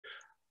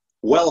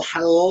Well,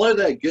 hello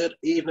there. Good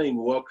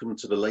evening. Welcome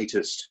to the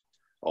latest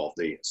of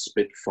the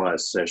Spitfire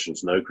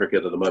Sessions. No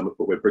cricket at the moment,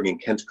 but we're bringing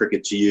Kent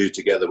cricket to you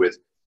together with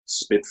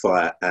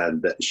Spitfire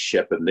and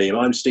Shepherd Neame.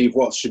 I'm Steve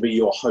Watts, should be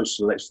your host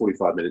for the next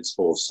 45 minutes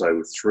or so,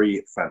 with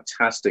three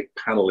fantastic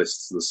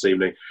panellists this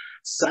evening.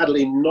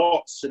 Sadly,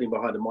 not sitting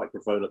behind a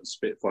microphone at the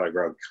Spitfire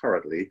ground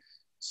currently,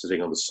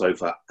 sitting on the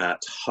sofa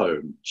at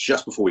home.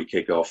 Just before we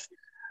kick off,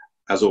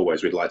 as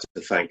always, we'd like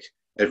to thank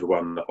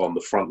everyone on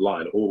the front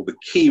line, all the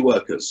key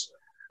workers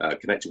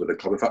connected with the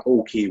club. In fact,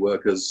 all key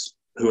workers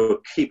who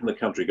are keeping the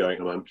country going at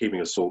the moment, keeping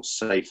us all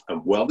safe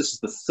and well. This is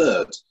the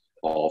third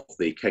of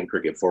the Kent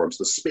Cricket Forums,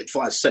 the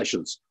Spitfire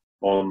Sessions,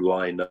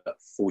 online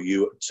for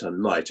you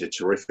tonight. A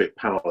terrific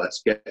panel.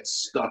 Let's get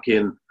stuck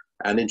in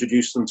and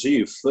introduce them to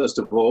you. First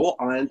of all,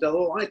 I am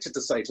delighted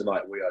to say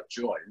tonight we are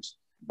joined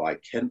by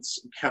Kent's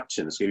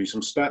captain. Let's give you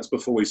some stats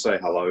before we say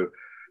hello.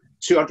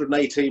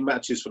 218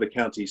 matches for the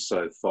county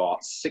so far,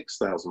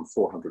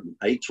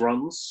 6,408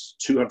 runs,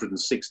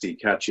 260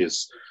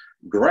 catches.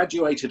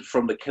 Graduated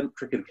from the Kent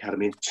Cricket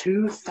Academy in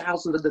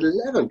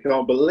 2011.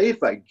 Can't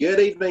believe that. Good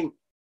evening,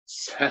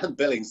 Sam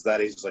Billings.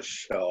 That is a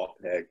sharp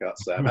haircut,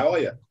 Sam. How are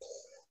you?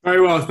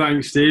 Very well,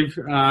 thanks, Steve.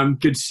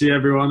 Good to see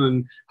everyone,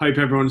 and hope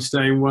everyone's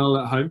staying well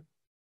at home.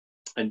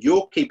 And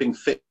you're keeping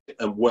fit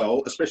and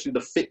well, especially the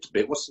fit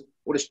bit.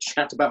 What is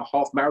chat about,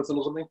 half marathon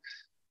or something?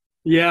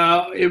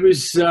 Yeah, it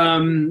was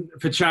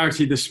for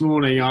charity this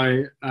morning.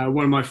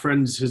 One of my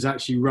friends has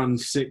actually run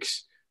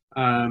 6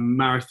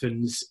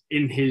 marathons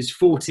in his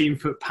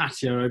 14-foot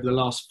patio over the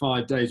last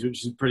 5 days,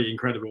 which is pretty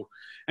incredible.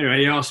 Anyway,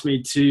 he asked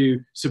me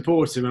to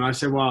support him, and I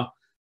said, well,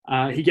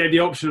 he gave the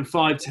option of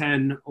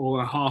 5:10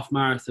 or a half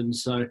marathon.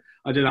 So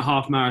I did a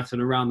half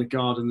marathon around the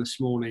garden this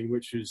morning,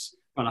 which was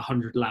about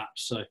 100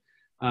 laps. So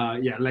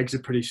yeah, legs are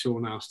pretty sore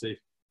now,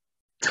 Steve.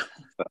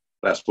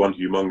 That's one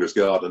humongous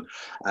garden.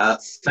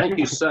 Thank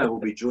you, Sam. We'll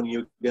be joining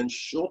you again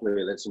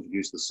shortly. Let's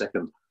introduce the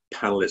second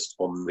panellist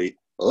on the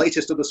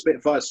latest of the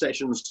Spitfire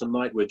Sessions.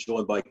 Tonight, we're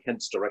joined by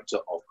Kent's Director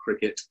of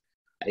Cricket,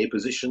 a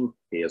position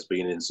he has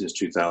been in since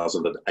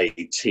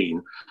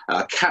 2018.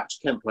 Capped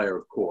Kent player,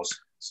 of course.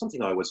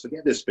 Something I always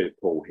forget this bit,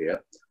 Paul, here.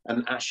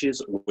 An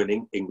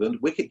Ashes-winning England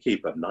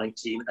wicketkeeper,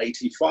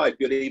 1985.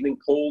 Good evening,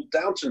 Paul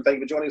Downton. Thank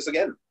you for joining us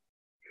again.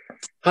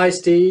 Hi,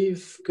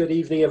 Steve. Good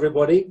evening,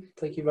 everybody.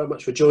 Thank you very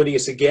much for joining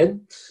us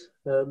again.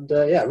 And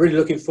yeah, really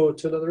looking forward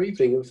to another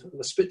evening of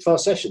the Spitfire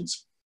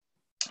Sessions.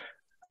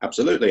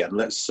 Absolutely. And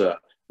let's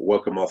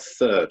welcome our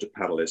third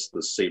panellist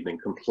this evening,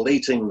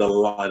 completing the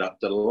lineup.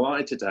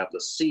 Delighted to have the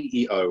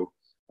CEO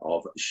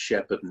of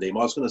Shepherd Neame.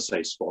 I was going to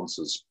say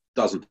sponsors,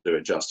 doesn't do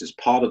it justice.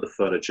 Part of the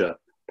furniture,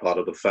 part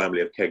of the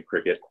family of Kent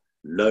Cricket.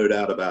 No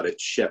doubt about it,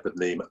 Shepherd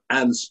Neame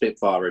and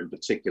Spitfire in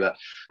particular.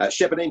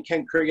 Shepherd Neame,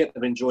 Kent Cricket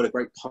have enjoyed a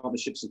great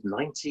partnership since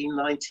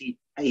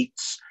 1998.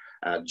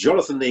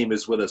 Jonathan Neame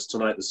is with us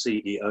tonight, the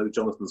CEO.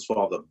 Jonathan's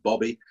father,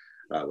 Bobby,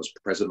 was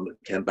president of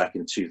Kent back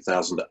in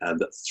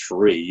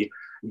 2003.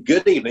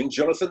 Good evening,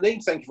 Jonathan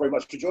Neame. Thank you very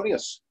much for joining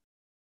us.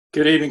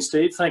 Good evening,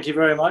 Steve. Thank you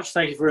very much.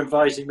 Thank you for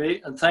inviting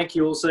me. And thank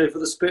you also for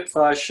the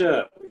Spitfire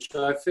shirt, which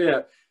I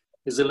fear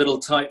is a little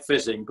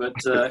tight-fitting, but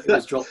it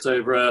was dropped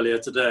over earlier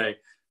today.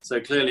 So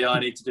clearly I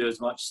need to do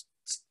as much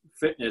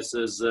fitness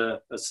as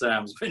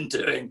Sam's been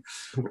doing.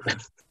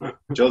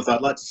 Jonathan,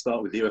 I'd like to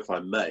start with you, if I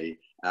may.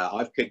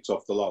 I've kicked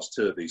off the last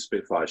 2 of these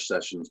Spitfire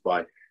sessions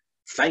by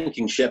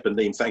thanking Shepherd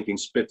Neame, thanking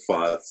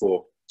Spitfire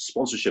for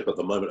sponsorship at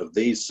the moment of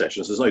these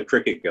sessions. There's no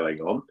cricket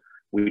going on.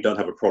 We don't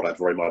have a product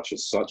very much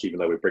as such, even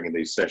though we're bringing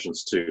these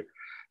sessions to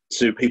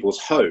people's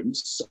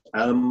homes.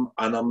 And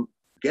I'm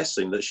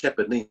guessing that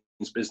Shepherd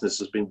Neame's business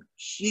has been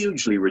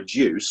hugely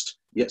reduced,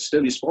 yet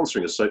still you're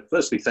sponsoring us. So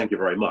firstly, thank you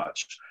very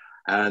much.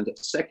 And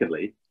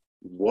secondly,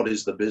 what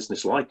is the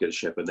business like at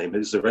Shepherd Neame?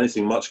 Is there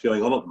anything much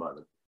going on at the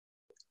moment?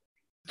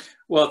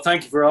 Well,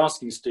 thank you for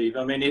asking, Steve.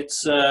 I mean,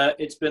 it's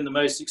been the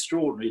most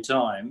extraordinary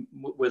time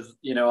with,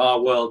 you know,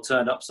 our world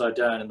turned upside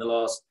down in the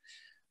last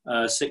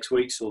 6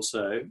 weeks or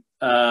so.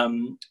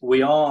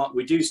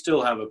 We do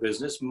still have a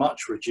business,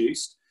 much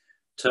reduced.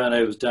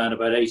 Turnover's down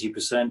about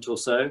 80% or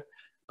so.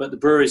 But the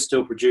brewery's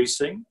still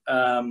producing.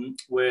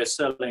 We're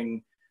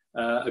selling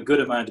a good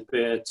amount of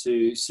beer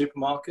to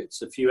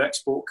supermarkets, a few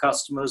export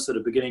customers that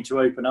are beginning to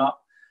open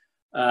up.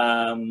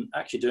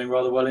 Actually doing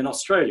rather well in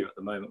Australia at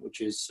the moment, which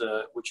is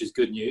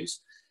good news.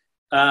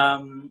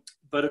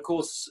 But of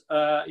course,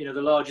 you know,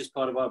 the largest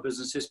part of our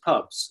business is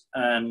pubs,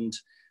 and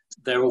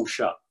they're all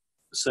shut.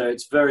 So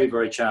it's very,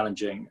 very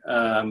challenging.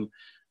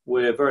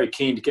 We're very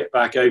keen to get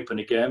back open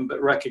again,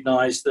 but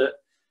recognise that,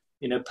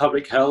 you know,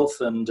 public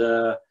health and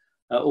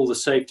all the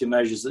safety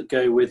measures that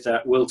go with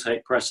that will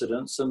take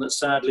precedence, and that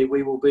sadly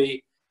we will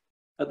be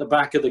at the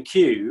back of the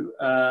queue,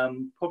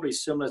 probably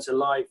similar to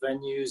live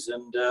venues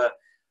and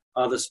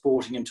other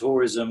sporting and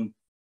tourism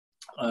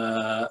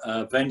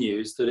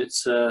venues, that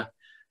it's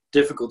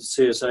difficult to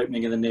see us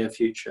opening in the near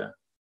future.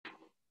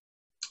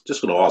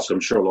 Just going to ask, I'm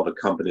sure a lot of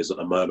companies at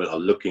the moment are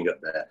looking at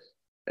their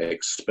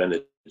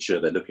expenditure,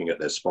 they're looking at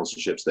their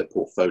sponsorships, their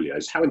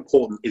portfolios. How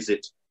important is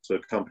it to a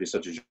company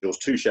such as yours,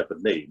 to Shepherd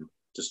Neame,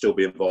 to still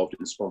be involved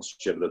in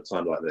sponsorship at a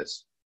time like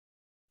this?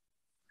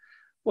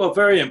 Well,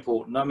 very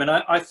important. I mean,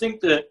 I think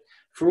that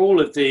for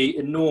all of the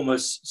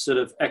enormous sort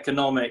of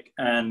economic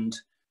and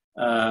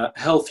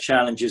health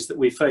challenges that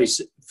we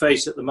face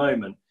at the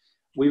moment,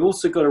 we've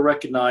also got to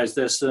recognise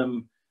there's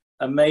some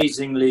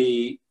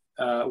amazingly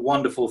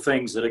wonderful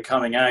things that are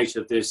coming out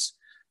of this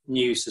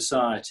new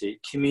society: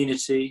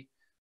 community,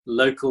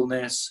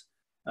 localness,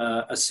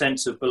 a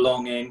sense of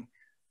belonging.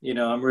 You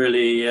know, I'm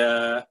really,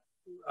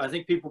 I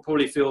think people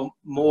probably feel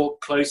more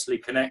closely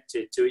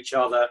connected to each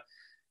other,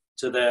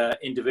 to their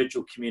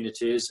individual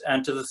communities,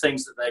 and to the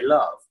things that they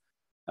love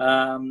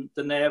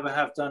than they ever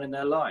have done in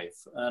their life.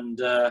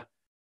 And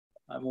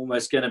I'm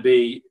almost going to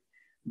be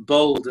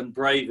bold and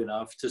brave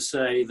enough to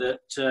say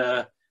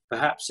that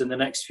perhaps in the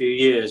next few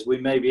years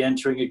we may be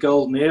entering a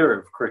golden era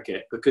of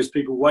cricket, because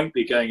people won't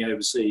be going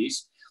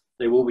overseas.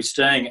 They will be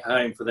staying at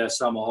home for their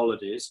summer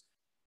holidays.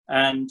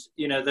 And,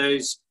 you know,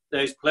 those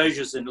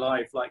pleasures in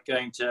life, like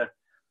going to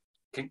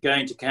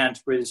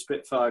Canterbury, the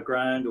Spitfire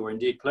ground, or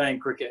indeed playing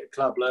cricket at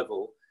club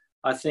level,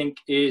 I think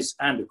is,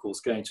 and of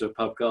course going to a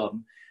pub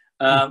garden,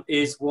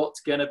 is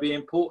what's going to be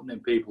important in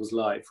people's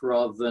life,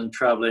 rather than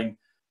travelling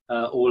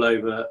all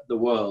over the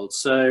world.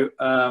 So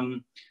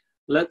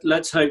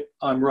let's hope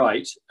I'm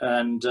right,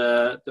 and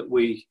that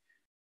we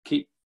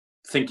keep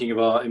thinking of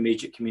our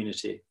immediate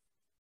community.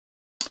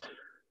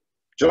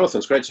 Jonathan,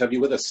 it's great to have you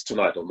with us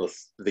tonight on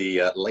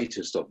the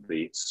latest of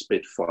the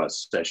Spitfire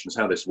Sessions.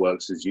 How this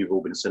works is you've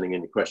all been sending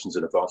in your questions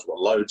in advance. We've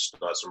got loads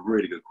tonight, some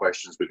really good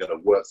questions. We're going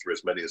to work through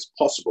as many as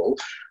possible.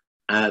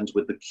 And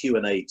with the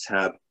Q&A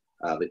tab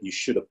that you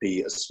should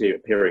be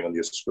appearing on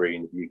your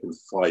screen, you can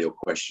fire your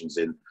questions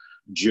in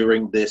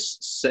during this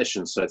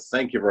session. So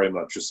thank you very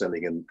much for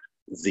sending in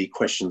the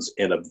questions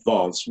in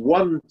advance.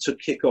 One to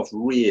kick off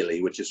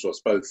really, which is for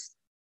both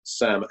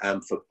Sam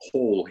and for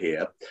Paul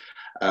here,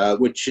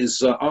 which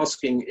is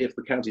asking if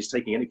the county is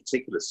taking any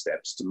particular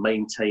steps to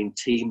maintain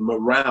team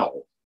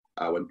morale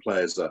when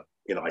players are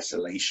in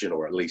isolation,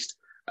 or at least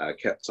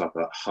kept up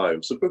at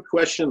home. So good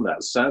question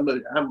that, Sam.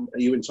 Are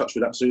you in touch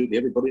with absolutely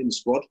everybody in the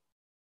squad?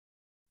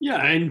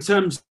 Yeah, in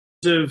terms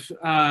of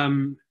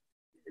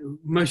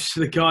most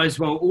of the guys,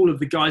 well, all of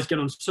the guys get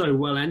on so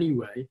well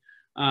anyway.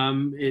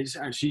 It's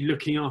actually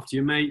looking after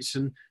your mates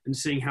and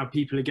seeing how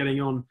people are getting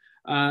on.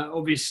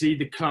 Obviously,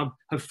 the club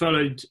have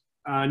followed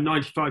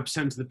 95%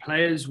 of the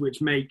players,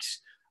 which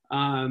makes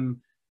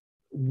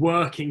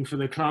working for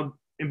the club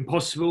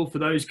impossible for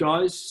those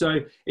guys. So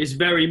it's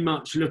very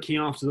much looking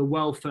after the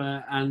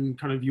welfare and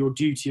kind of your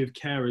duty of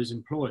care as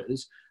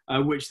employers,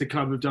 which the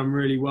club have done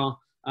really well.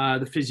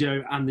 The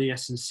physio and the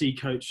S&C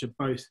coach are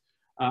both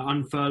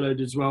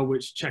unfurloughed as well,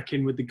 which check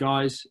in with the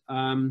guys.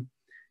 And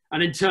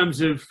in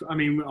terms of, I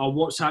mean, our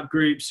WhatsApp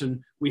groups, and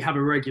we have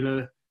a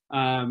regular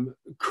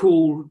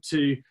call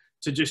to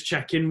just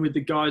check in with the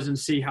guys and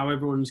see how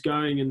everyone's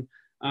going. And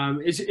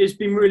it's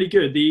been really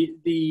good.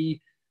 The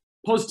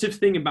positive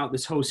thing about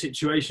this whole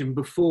situation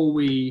before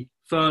we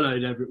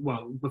furloughed,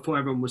 before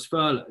everyone was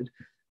furloughed,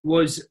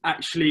 was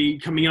actually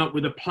coming up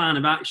with a plan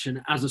of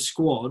action as a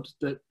squad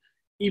that,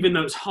 even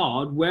though it's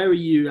hard, where are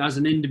you as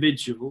an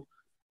individual,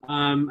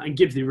 and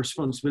give the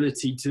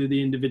responsibility to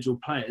the individual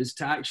players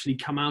to actually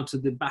come out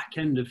of the back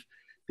end of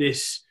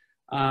this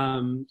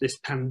this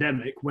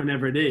pandemic,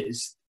 whenever it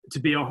is, to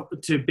be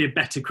a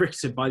better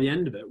cricketer by the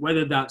end of it.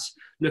 Whether that's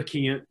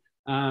looking at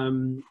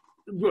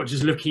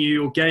just looking at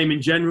your game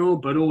in general,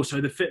 but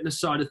also the fitness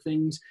side of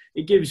things.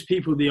 It gives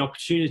people the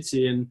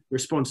opportunity and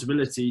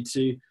responsibility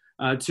to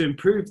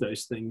improve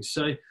those things.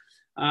 So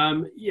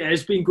yeah,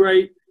 it's been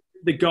great.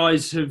 The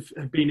guys have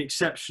been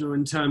exceptional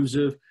in terms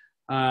of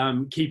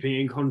keeping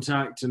in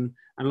contact and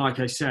like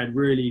I said,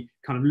 really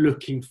kind of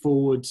looking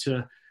forward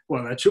to,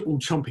 well, they're all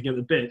chomping at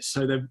the bit,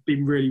 so they've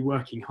been really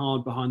working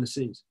hard behind the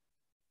scenes.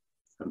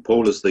 And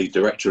Paul, as the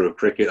director of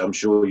cricket, I'm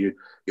sure you'll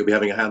be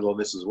having a handle on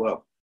this as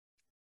well.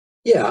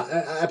 Yeah,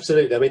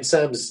 absolutely. I mean,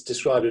 Sam's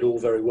described it all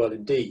very well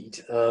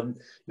indeed. One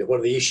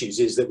of the issues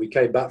is that we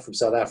came back from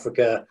South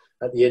Africa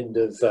at the end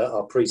of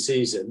our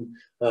pre-season.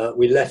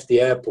 We left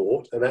the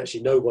airport and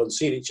actually no one's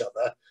seen each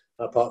other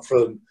apart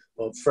from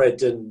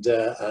Fred and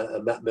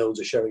Matt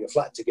Milnes are sharing a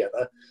flat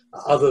together,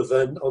 other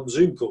than on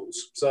Zoom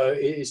calls. So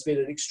it's been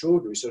an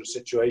extraordinary sort of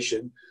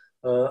situation.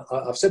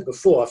 I've said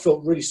before, I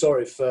felt really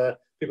sorry for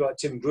people like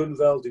Tim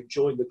Grunveld, who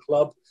joined the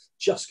club,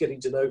 just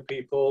getting to know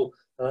people,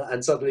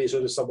 and suddenly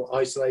sort of somewhat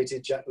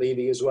isolated. Jack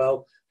Leamy as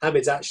well.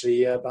 Hamid's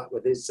actually back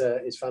with his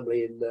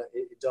family in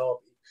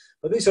Derby.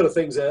 But these sort of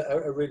things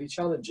are really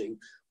challenging.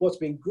 What's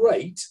been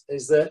great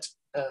is that,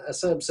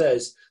 as Sam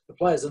says, the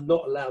players are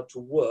not allowed to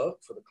work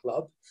for the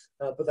club,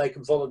 but they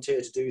can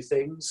volunteer to do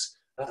things.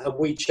 And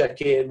we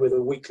check in with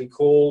a weekly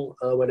call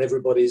when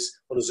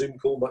everybody's on a Zoom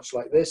call, much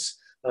like this,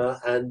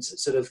 and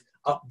sort of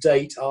I'll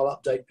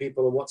update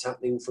people on what's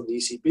happening from the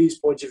ECB's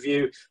point of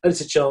view. And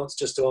it's a chance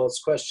just to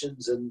ask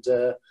questions and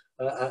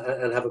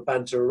have a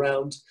banter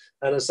around.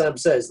 And as Sam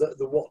says, the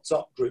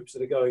WhatsApp groups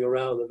that are going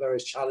around, the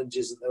various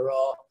challenges that there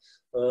are,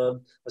 I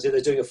see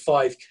they're doing a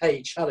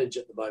 5K challenge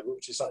at the moment,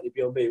 which is slightly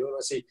beyond me. When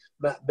I see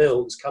Matt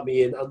Milnes coming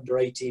in under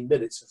 18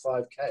 minutes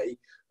for 5K,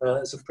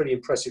 some pretty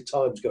impressive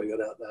times going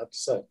on out there, I have to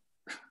say.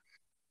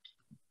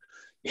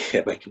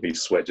 Yeah, making me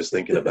sweat just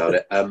thinking about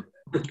it.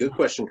 Good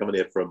question coming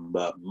here from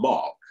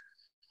Mark.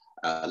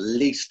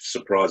 Least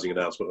surprising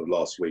announcement of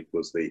last week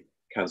was the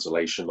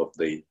cancellation of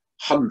the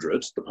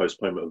 100, the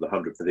postponement of the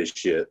 100 for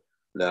this year.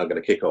 Now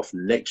going to kick off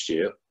next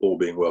year, all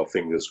being well,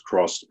 fingers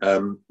crossed.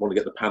 Want to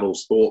get the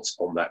panel's thoughts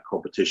on that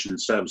competition.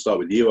 Sam, start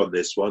with you on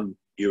this one.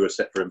 You were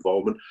set for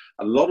involvement.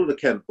 A lot of the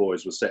Kent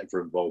boys were set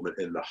for involvement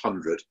in the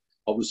 100.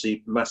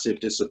 Obviously, massive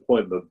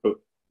disappointment, but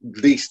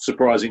least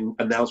surprising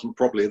announcement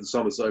probably in the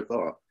summer so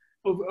far.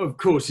 Of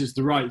course, it's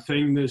the right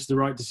thing. There's the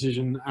right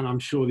decision, and I'm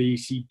sure the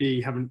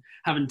ECB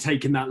haven't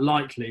taken that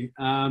lightly.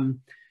 I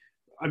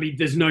mean,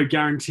 there's no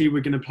guarantee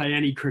we're going to play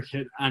any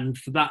cricket, and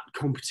for that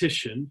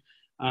competition,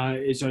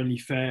 it's only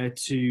fair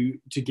to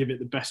give it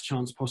the best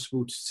chance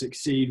possible to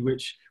succeed,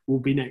 which will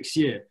be next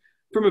year.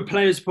 From a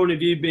player's point of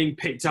view, being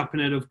picked up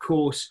in it, of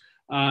course,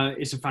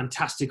 it's a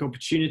fantastic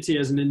opportunity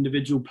as an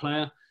individual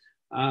player.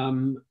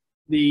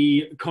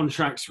 The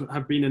contracts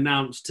have been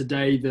announced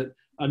today that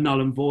are null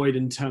and void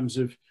in terms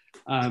of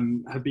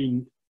have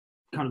been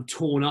kind of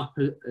torn up,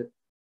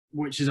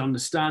 which is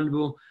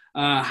understandable.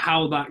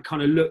 How that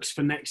kind of looks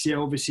for next year,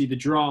 obviously the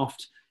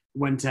draft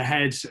went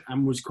ahead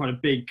and was quite a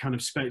big kind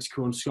of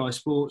spectacle on Sky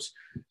Sports.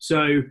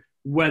 So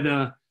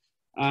whether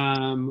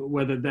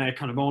they're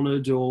kind of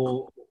honoured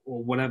or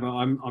whatever,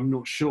 I'm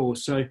not sure.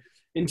 So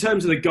in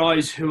terms of the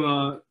guys who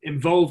are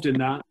involved in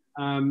that,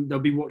 they'll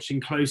be watching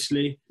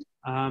closely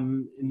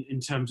in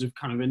terms of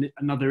kind of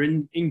another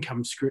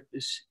income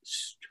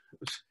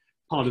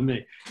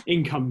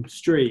income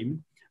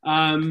stream.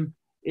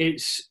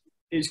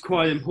 It's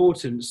quite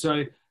important.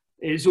 So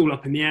it's all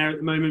up in the air at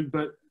the moment,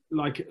 but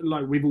like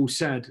we've all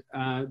said,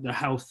 the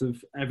health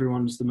of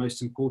everyone's the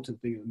most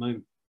important thing at the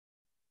moment.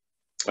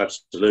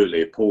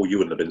 Absolutely. Paul, you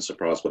wouldn't have been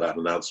surprised by that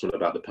announcement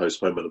about the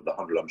postponement of the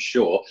 100, I'm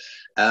sure.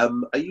 Are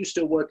you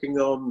still working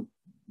on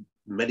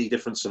many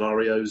different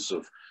scenarios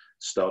of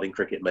starting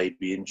cricket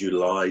maybe in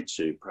July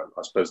to,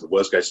 I suppose, the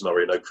worst case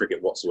scenario, no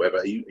cricket whatsoever?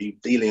 Are you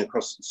dealing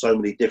across so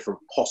many different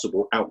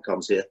possible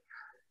outcomes here?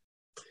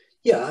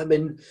 Yeah, I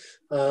mean,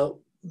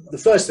 the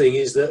first thing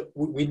is that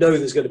we know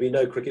there's going to be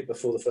no cricket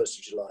before the 1st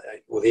of July,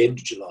 or the end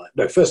of July.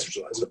 No, 1st of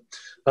July, isn't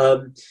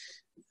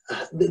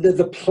it?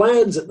 The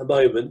plans at the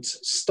moment,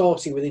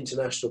 starting with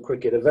international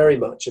cricket, are very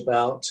much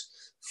about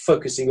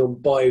focusing on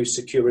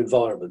biosecure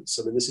environments.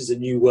 I mean, this is a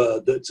new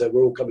word that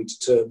we're all coming to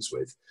terms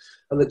with.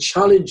 And the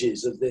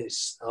challenges of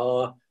this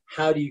are,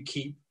 how do you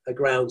keep a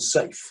ground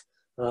safe?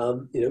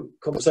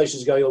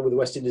 Conversations are going on with the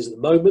West Indies at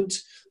the moment,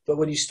 but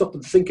when you stop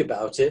and think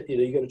about it,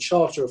 you're going to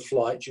charter a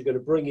flight, you're going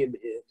to bring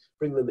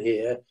them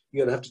here,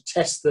 you're going to have to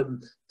test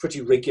them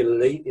pretty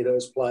regularly,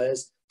 as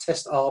players,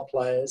 test our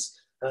players,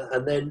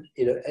 and then,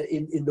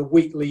 in the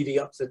week leading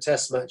up to the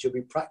test match, you'll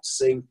be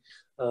practicing.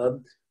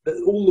 But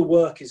all the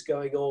work is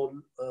going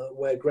on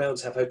where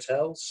grounds have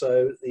hotels.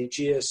 So the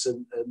Ageas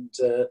and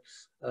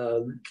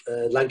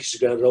Lancashire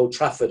Ground and Old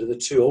Trafford are the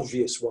two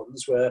obvious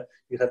ones where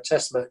you have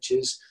test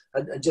matches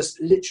and just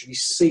literally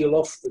seal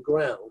off the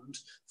ground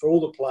for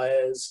all the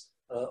players,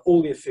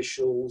 all the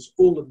officials,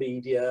 all the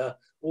media,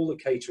 all the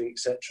catering,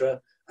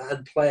 etc.,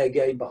 and play a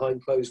game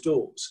behind closed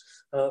doors,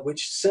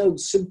 which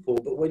sounds simple,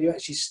 but when you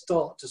actually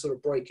start to sort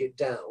of break it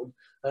down,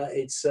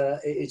 it's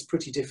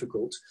pretty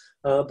difficult.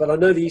 But I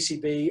know the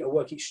ECB are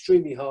working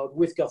extremely hard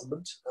with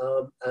government,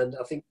 and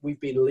I think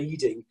we've been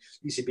leading.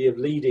 The ECB have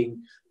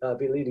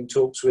been leading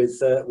talks with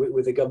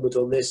the government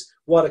on this,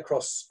 right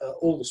across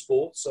all the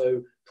sports.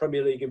 So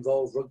Premier League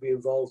involved, rugby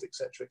involved,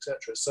 etc.,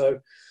 etc. So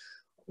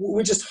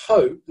we just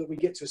hope that we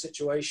get to a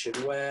situation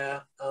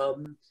where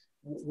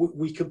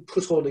we can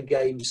put on a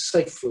game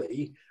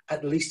safely,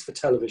 at least for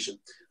television.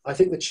 I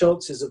think the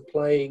chances of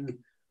playing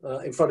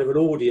in front of an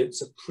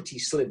audience are pretty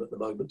slim at the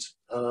moment.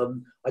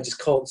 I just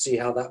can't see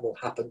how that will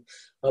happen.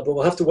 But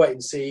we'll have to wait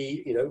and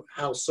see,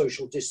 how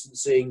social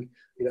distancing,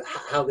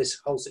 how this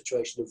whole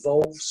situation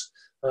evolves.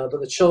 But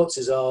the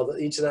chances are that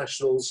the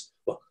internationals,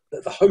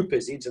 the hope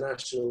is the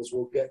internationals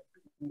will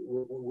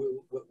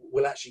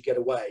actually get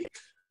away.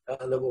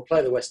 And then we'll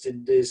play the West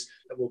Indies,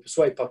 and we'll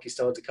persuade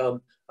Pakistan to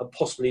come, and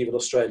possibly even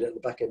Australia at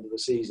the back end of the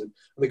season.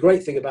 And the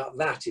great thing about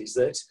that is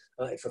that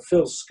it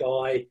fulfills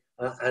Sky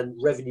and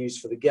revenues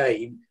for the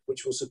game,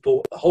 which will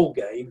support the whole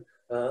game,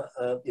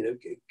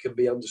 can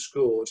be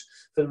underscored.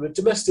 From a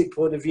domestic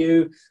point of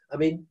view, I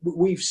mean,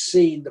 we've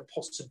seen the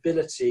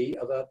possibility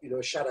of a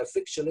shadow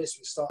fixture list,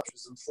 which starts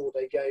with some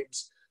 4-day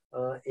games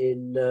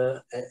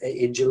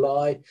in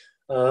July,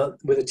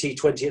 with a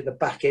T20 at the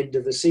back end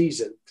of the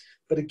season.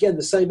 But again,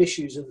 the same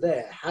issues are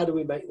there. How do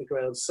we make the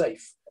ground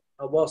safe?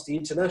 And whilst the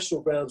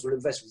international grounds will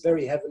invest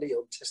very heavily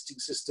on testing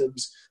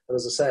systems, and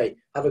as I say,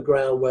 have a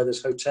ground where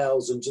there's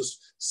hotels and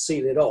just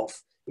seal it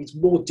off, it's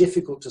more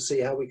difficult to see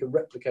how we can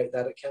replicate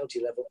that at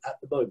county level at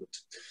the moment.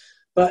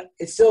 But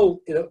it's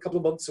still, a couple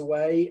of months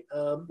away.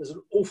 There's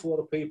an awful lot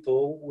of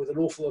people with an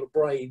awful lot of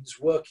brains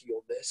working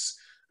on this.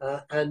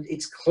 and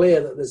it's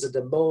clear that there's a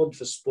demand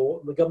for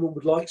sport, and the government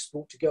would like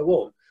sport to go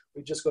on.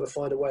 We've just got to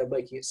find a way of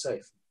making it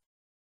safe.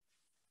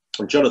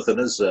 And Jonathan,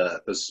 as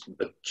a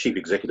chief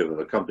executive of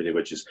a company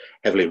which is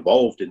heavily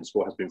involved in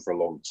sport, has been for a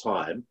long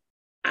time,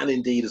 and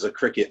indeed as a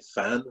cricket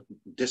fan,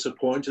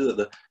 disappointed at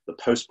the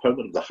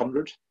postponement of the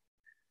 100?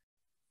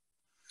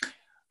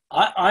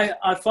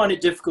 I find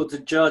it difficult to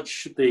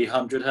judge the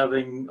 100,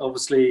 having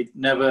obviously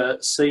never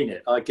seen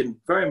it. I can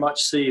very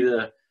much see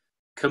the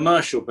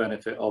commercial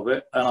benefit of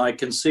it, and I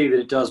can see that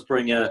it does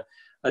bring a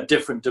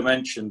different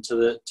dimension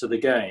to the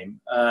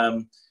game. I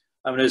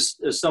mean, as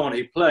someone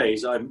who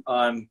plays, I'm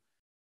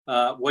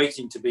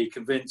waiting to be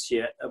convinced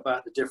yet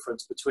about the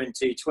difference between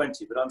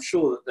T20, but I'm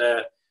sure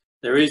that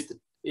there is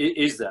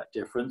that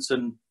difference.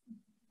 And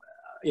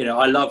you know,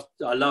 I love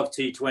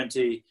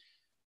T20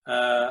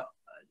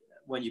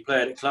 when you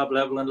play it at club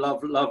level, and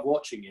love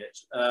watching it.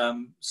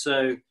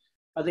 So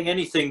I think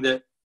anything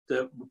that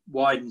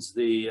widens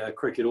the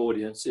cricket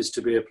audience is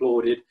to be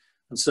applauded,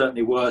 and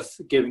certainly worth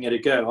giving it a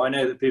go. I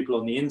know that people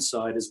on the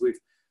inside, as we've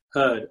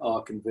heard,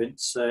 are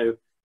convinced. So,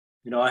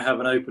 you know, I have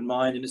an open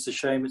mind, and it's a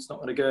shame it's not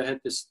going to go ahead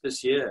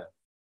this year.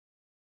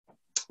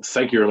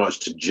 Thank you very much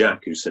to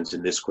Jack, who sent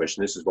in this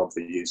question. This is one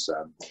for you,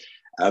 Sam.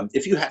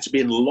 If you had to be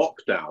in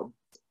lockdown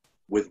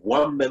with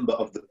one member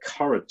of the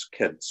current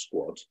Kent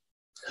squad,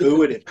 who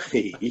would it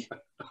be,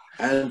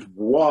 and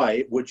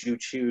why would you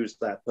choose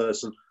that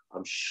person?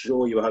 I'm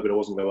sure you were hoping I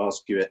wasn't going to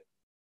ask you it,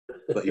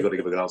 but you've got to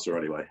give a good answer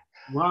anyway.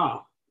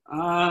 Wow.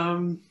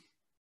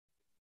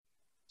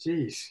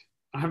 Geez,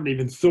 I haven't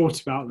even thought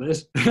about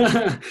this.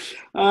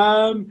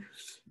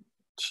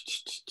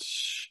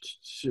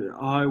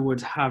 I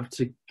would have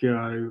to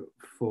go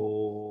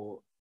for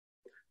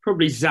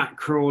probably Zach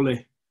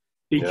Crawley,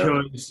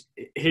 because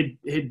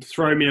he'd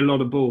throw me a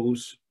lot of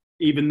balls.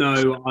 Even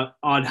though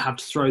I'd have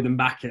to throw them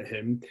back at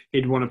him,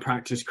 he'd want to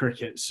practice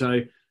cricket. So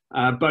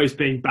both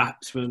being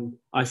batsmen,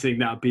 I think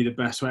that would be the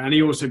best way. And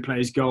he also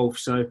plays golf.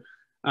 So,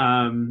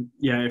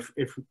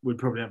 if we'd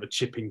probably have a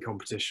chipping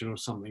competition or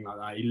something like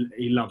that.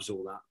 He loves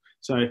all that.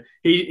 So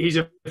he's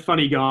a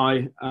funny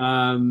guy.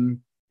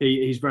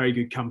 He's very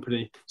good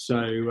company.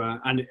 So,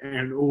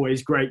 and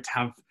always great to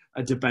have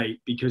a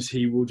debate, because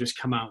he will just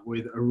come out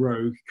with a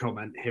rogue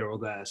comment here or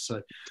there.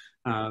 So,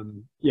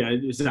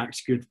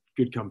 Zach's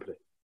good company.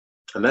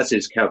 And that's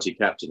his county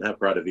captain. How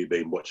proud have you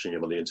been watching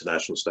him on the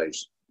international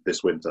stage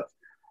this winter?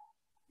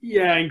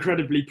 Yeah,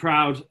 incredibly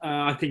proud.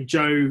 I think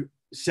Joe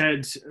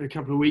said a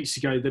couple of weeks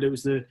ago that it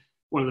was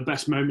one of the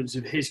best moments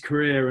of his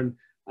career.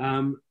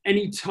 And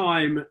any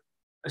time,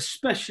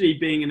 especially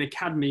being an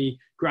academy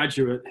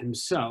graduate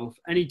himself,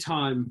 any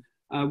time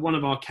one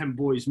of our Kent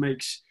boys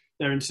makes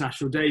their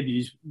international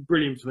debuts,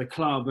 brilliant for the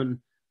club. And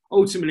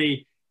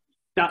ultimately,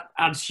 that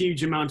adds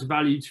huge amount of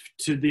value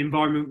to the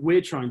environment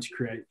we're trying to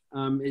create.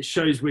 It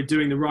shows we're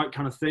doing the right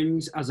kind of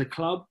things as a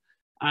club.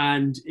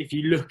 And if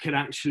you look at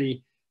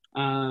actually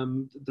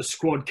the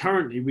squad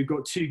currently, we've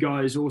got two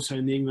guys also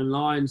in the England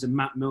Lions, and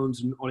Matt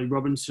Milnes and Ollie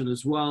Robinson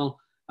as well.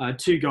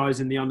 Two guys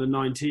in the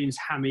under-19s,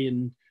 Hammy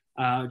and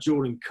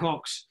Jordan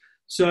Cox.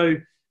 So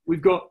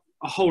we've got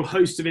a whole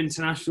host of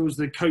internationals.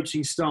 The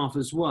coaching staff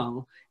as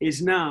well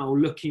is now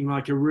looking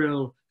like a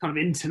real kind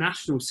of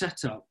international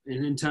setup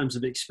in terms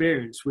of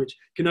experience, which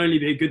can only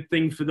be a good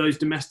thing for those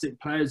domestic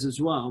players as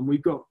well. And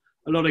we've got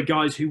a lot of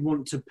guys who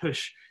want to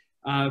push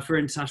for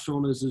international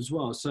honours as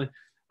well. So,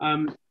 I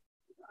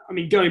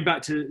mean, going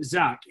back to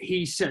Zach,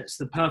 he sets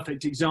the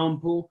perfect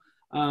example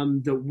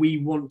that we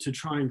want to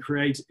try and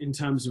create in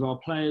terms of our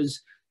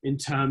players, in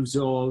terms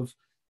of,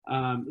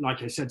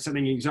 like I said,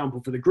 setting an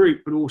example for the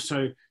group, but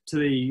also to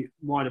the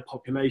wider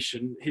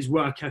population. His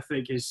work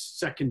ethic is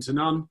second to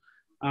none.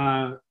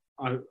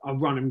 I'll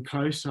run him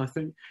close, I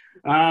think.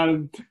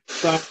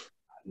 But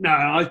no,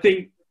 I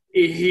think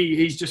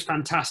he's just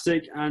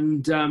fantastic,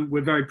 and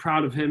we're very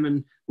proud of him,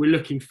 and we're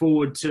looking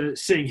forward to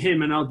seeing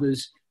him and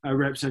others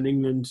represent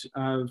England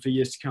for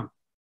years to come.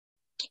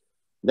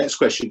 Next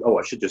question. Oh,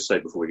 I should just say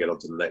before we get on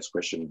to the next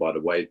question, by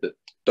the way, that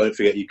don't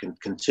forget you can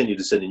continue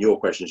to send in your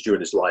questions during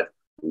this live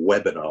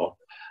webinar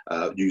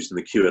using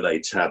the Q&A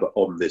tab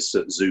on this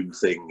Zoom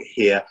thing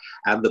here.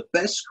 And the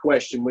best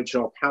question, which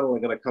our panel are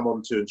going to come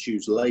on to and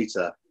choose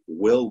later,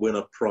 will win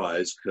a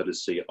prize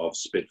courtesy of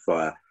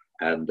Spitfire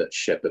and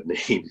Shepherd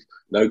Neame.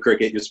 No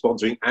Cricket, you're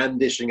sponsoring and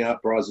dishing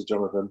out prizes,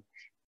 Jonathan.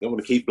 Don't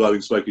want to keep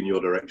blowing smoke in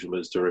your direction, but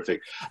it's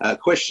terrific.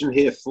 Question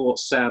here for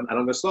Sam, and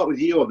I'm going to start with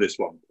you on this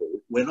one, Paul.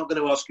 We're not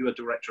going to ask you a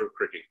director of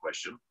cricket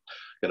question.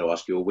 I'm going to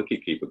ask you a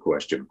wicketkeeper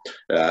question.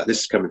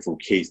 This is coming from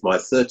Keith. My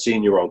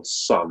 13-year-old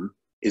son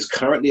is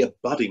currently a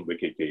budding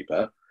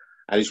wicketkeeper,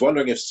 and he's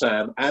wondering if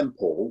Sam and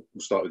Paul,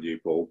 we'll start with you,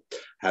 Paul,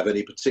 have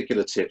any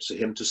particular tips for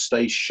him to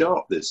stay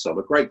sharp this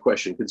summer. Great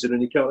question,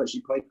 considering he can't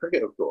actually play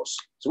cricket, of course.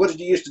 So what did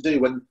you used to do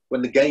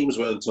when the games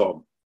weren't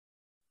on?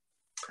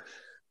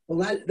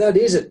 Well, that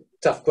is a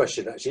tough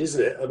question, actually,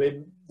 isn't it? I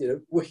mean, you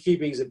know,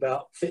 wicketkeeping is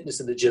about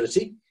fitness and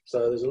agility.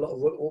 So there's a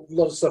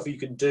lot of stuff you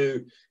can do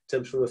in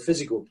terms from a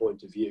physical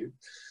point of view.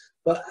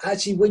 But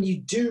actually, when you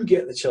do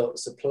get the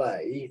chance to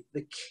play,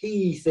 the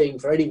key thing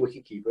for any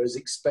wicketkeeper is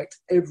expect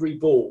every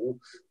ball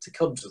to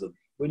come to them.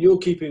 When you're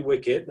keeping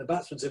wicket, the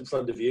batsman's in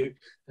front of you,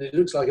 and it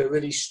looks like a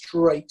really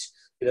straight,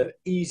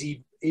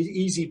 easy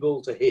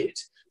ball to hit.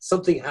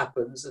 Something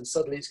happens, and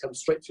suddenly it's come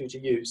straight through to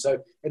you. So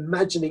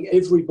imagining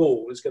every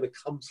ball is going to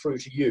come through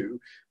to you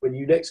when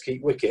you next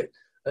keep wicket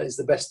is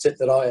the best tip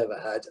that I ever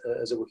had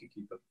as a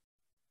wicketkeeper.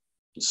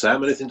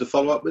 Sam, anything to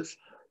follow up with?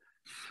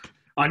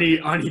 I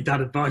need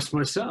that advice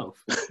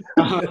myself.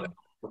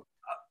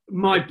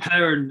 My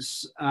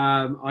parents,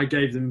 I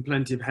gave them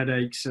plenty of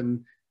headaches,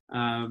 and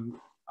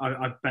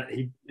I bet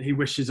he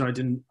wishes I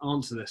didn't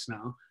answer this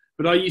now.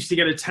 But I used to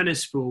get a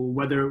tennis ball,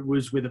 whether it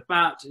was with a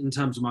bat in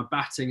terms of my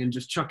batting and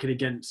just chuck it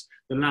against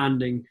the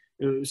landing,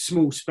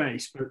 small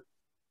space, but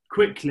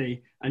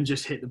quickly, and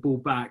just hit the ball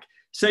back.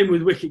 Same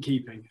with wicket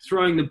keeping,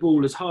 throwing the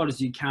ball as hard as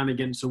you can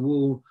against a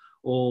wall,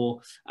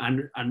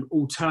 and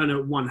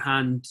alternate one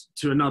hand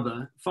to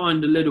another,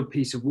 find a little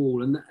piece of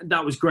wall. And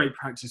that was great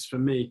practice for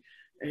me.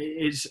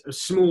 It's a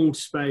small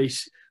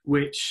space,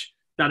 which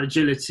that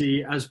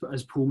agility, as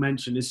Paul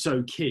mentioned, is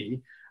so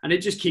key. And it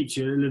just keeps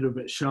you a little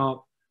bit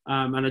sharp.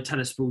 And a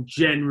tennis ball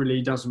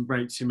generally doesn't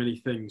break too many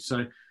things.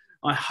 So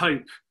I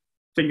hope,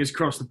 fingers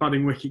crossed, the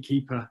budding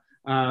wicketkeeper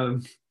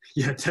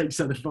takes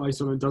that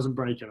advice on and doesn't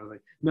break anything.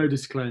 No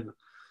disclaimer.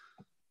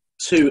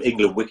 2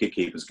 England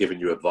wicketkeepers giving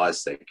you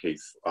advice there,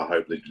 Keith. I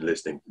hope that you're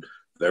listening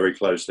very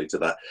closely to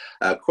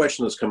that.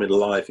 Question that's come in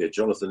live here.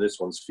 Jonathan, this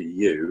one's for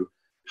you.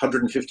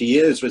 150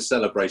 years we're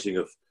celebrating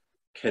of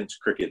Kent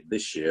cricket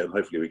this year, and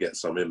hopefully we get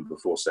some in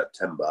before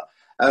September.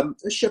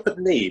 Is Shepherd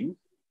Neame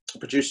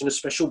producing a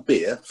special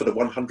beer for the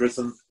 100th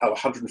and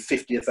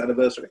 150th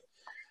anniversary?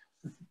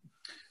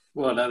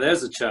 Well, now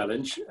there's a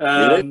challenge.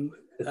 Really?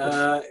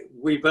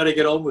 We better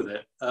get on with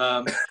it.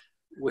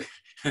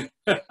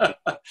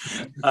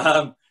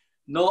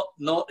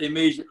 Not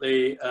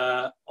immediately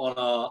on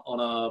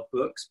our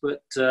books,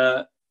 but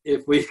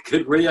if we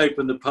could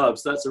reopen the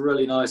pubs, that's a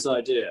really nice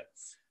idea.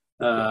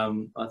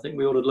 I think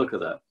we ought to look at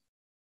that.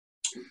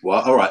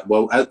 Well, all right.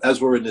 Well, as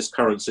we're in this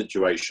current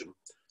situation,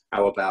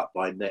 how about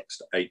by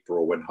next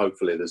April, when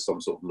hopefully there's some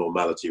sort of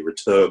normality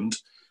returned,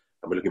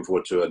 and we're looking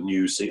forward to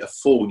a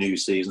full new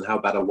season? How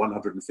about a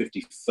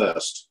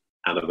 151st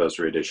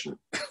anniversary edition?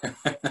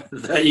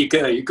 There you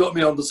go. You got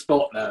me on the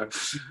spot now.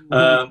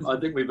 I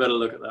think we better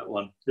look at that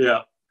one. Yeah.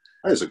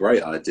 That's a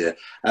great idea.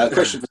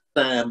 Question for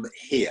Sam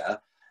here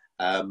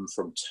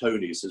from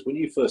Tony. He says, when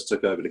you first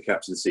took over the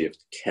captaincy of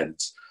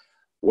Kent,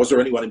 was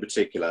there anyone in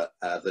particular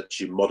that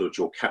you modelled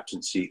your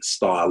captaincy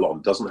style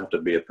on? Doesn't have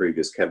to be a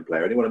previous Kent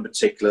player. Anyone in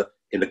particular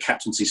in the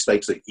captaincy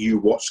stakes that you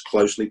watched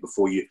closely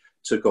before you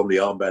took on the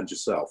armband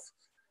yourself?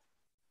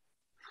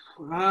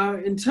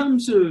 In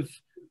terms of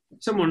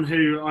someone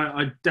who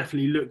I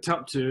definitely looked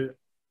up to,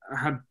 I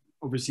had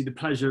obviously the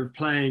pleasure of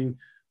playing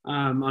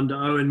under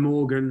Owen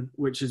Morgan,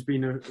 which has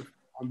been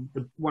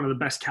one of the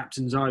best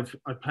captains I've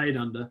played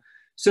under.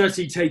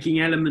 Certainly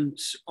taking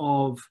elements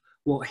of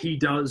what he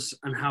does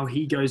and how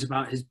he goes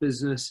about his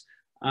business.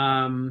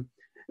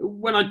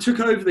 When I took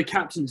over the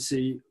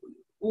captaincy,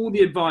 all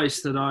the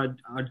advice that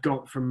I'd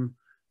got from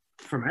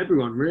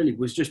everyone really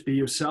was just be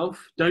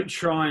yourself. Don't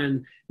try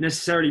and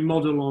necessarily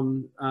model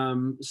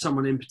on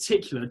someone in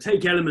particular.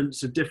 Take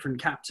elements of different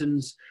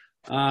captains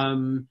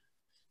to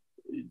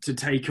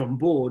take on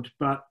board.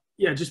 But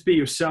yeah, just be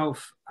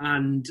yourself,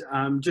 and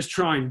just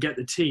try and get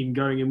the team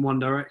going in one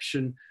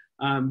direction.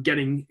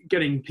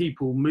 Getting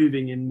people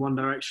moving in one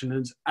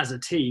direction as a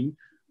team.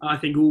 I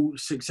think all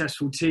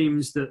successful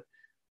teams that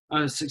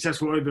are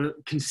successful over a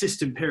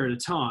consistent period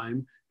of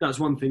time, that's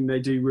one thing they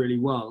do really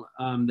well.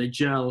 They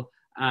gel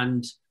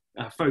and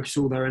focus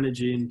all their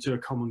energy into a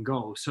common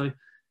goal. So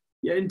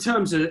yeah, in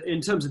terms of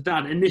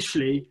that,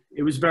 initially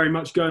it was very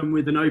much going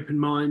with an open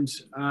mind.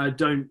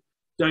 Don't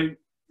kind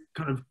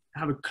of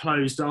have a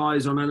closed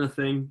eyes on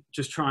anything.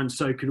 Just try and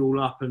soak it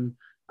all up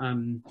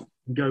and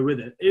go with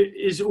it.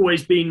 It has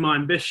always been my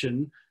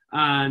ambition,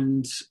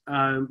 and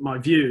my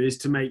view is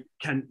to make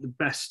Kent the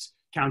best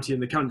county in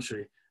the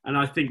country. And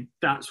I think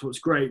that's what's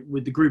great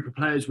with the group of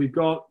players we've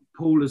got.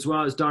 Paul as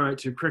well as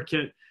director of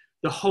cricket,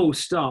 the whole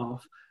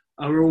staff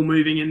are all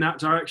moving in that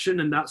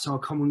direction, and that's our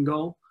common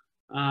goal.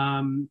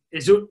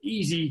 It's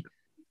easy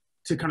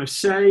to kind of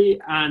say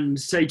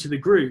to the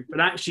group, but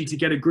actually to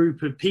get a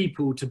group of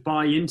people to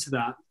buy into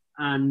that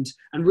and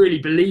really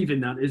believe in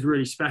that is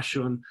really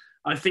special. And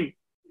I think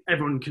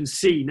everyone can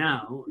see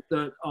now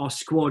that our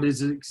squad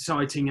is as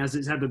exciting as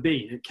it's ever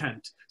been at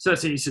Kent.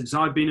 Certainly since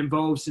I've been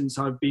involved, since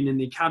I've been in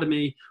the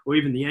academy or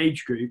even the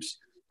age groups.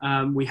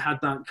 We had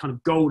that kind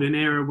of golden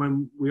era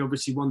when we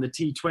obviously won the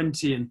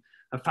T20 and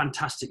a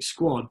fantastic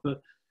squad.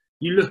 But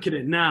you look at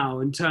it now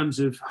in terms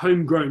of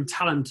homegrown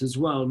talent as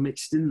well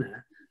mixed in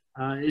there.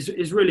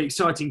 It's really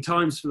exciting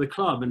times for the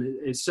club, and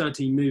it's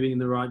certainly moving in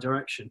the right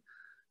direction.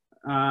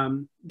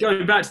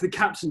 Going back to the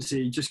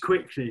captaincy just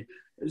quickly,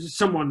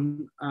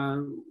 someone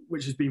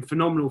which has been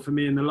phenomenal for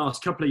me in the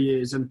last couple of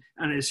years, and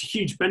it's a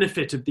huge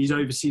benefit of these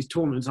overseas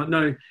tournaments. I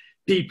know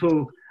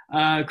people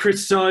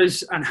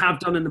criticise, and have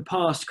done in the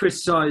past,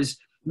 criticise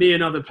me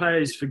and other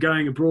players for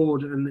going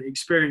abroad and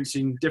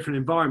experiencing different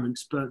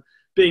environments. But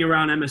being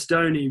around MS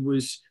Dhoni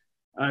was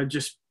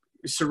just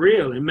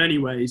surreal in many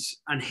ways,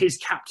 and his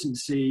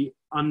captaincy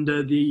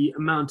under the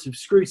amount of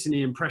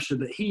scrutiny and pressure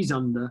that he's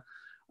under,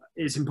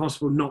 it's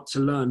impossible not to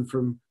learn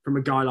from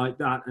a guy like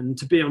that. And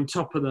to be on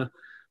top of the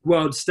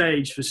world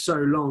stage for so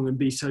long and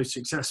be so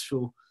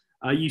successful,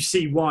 you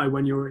see why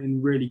when you're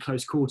in really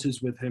close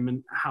quarters with him,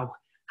 and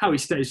how he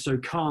stays so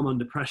calm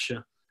under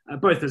pressure,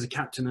 both as a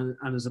captain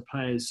and as a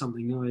player, is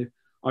something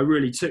I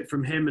really took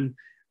from him. And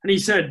he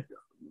said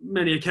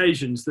many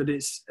occasions that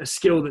it's a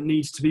skill that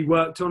needs to be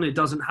worked on. It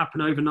doesn't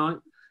happen overnight.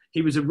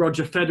 He was a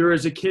Roger Federer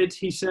as a kid,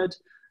 he said.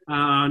 No,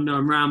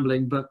 I'm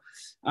rambling, but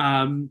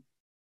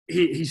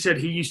he said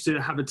he used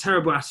to have a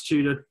terrible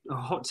attitude, a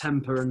hot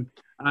temper, and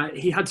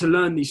he had to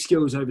learn these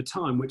skills over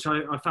time, which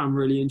I found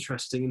really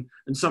interesting,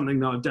 and something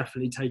that I've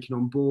definitely taken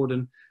on board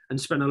and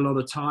spent a lot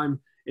of time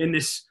in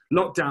this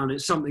lockdown.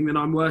 It's something that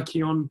I'm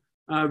working on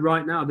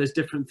right now. There's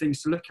different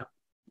things to look at.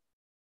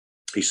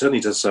 He certainly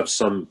does have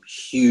some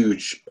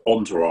huge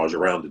entourage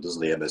around it,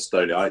 doesn't he, MS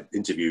Dhoni? I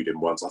interviewed him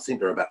once. I think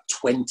there are about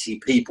 20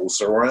 people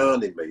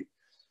surrounding me,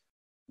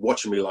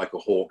 watching me like a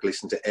hawk,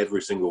 listening to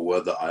every single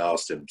word that I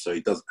asked him. So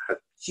he does have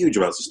huge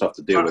amounts of stuff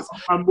to deal with.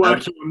 I'm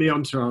working on the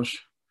entourage.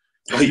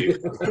 Are you?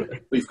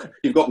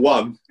 You've got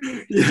one.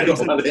 Yeah,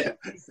 got one here.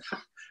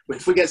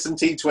 If we get some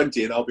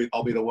T20 in,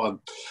 I'll be the one.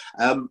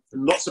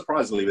 Not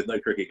surprisingly, with no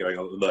cricket going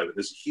on at the moment,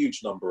 there's a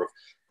huge number of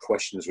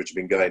questions which have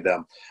been going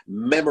down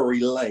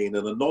memory lane,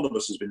 and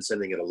Anonymous has been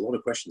sending in a lot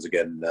of questions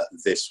again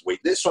this week.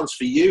 This one's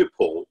for you,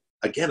 Paul.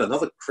 Again,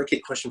 another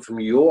cricket question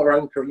from your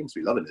own career. You must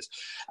be loving this.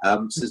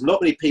 Says,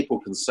 not many people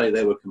can say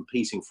they were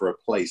competing for a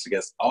place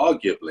against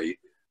arguably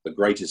the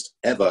greatest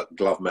ever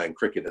gloved-man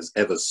cricket has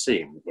ever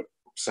seen.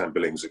 Sam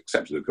Billings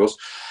accepted, of course.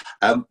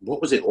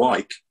 What was it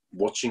like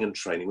watching and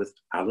training with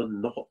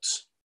Alan Knott?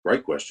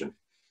 Great question.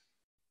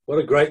 What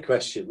a great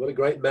question. What a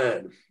great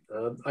man.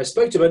 I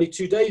spoke to him only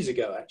 2 days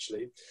ago,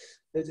 actually.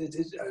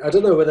 I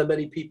don't know whether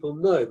many people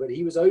know, but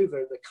he was over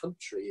in the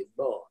country in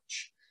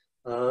March.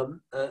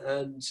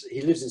 And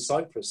he lives in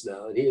Cyprus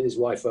now, and he and his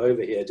wife are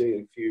over here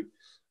doing a few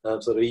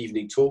sort of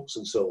evening talks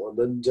and so on.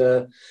 And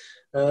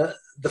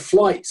the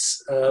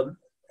flights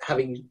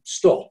having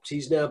stopped,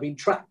 he's now been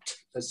trapped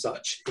as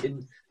such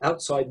in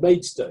outside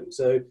Maidstone.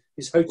 So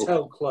his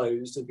hotel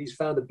closed, and he's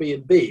found a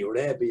B&B or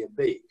an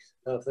Airbnb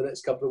for the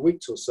next couple of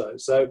weeks or so.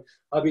 So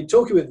I've been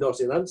talking with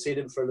Nottin. I haven't seen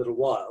him for a little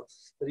while,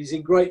 but he's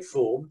in great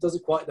form.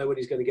 Doesn't quite know when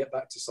he's going to get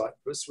back to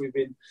Cyprus. We've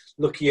been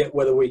looking at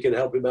whether we can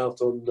help him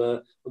out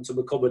on some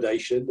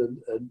accommodation,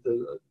 and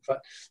in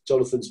fact,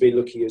 Jonathan's been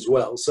looking as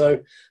well. So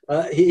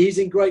he's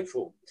in great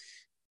form.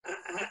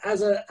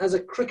 As a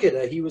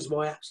cricketer, he was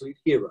my absolute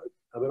hero.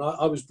 I mean,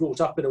 I was brought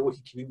up in a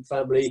wicket-keeping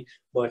family.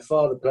 My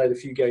father played a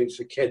few games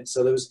for Kent,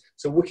 so there was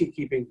some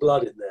wicket-keeping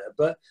blood in there.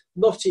 But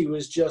Notty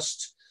was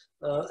just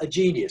a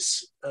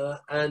genius,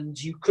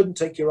 and you couldn't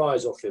take your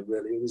eyes off him,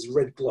 really, with his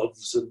red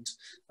gloves, and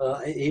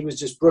he was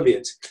just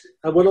brilliant.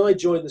 And when I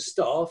joined the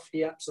staff,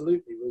 he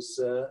absolutely was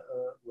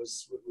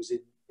in,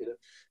 you know.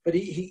 But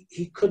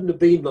he couldn't have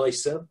been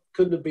nicer,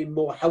 couldn't have been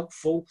more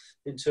helpful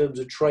in terms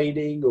of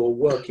training or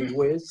working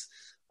with.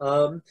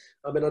 I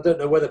mean, I don't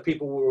know whether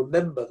people will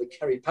remember the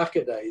Kerry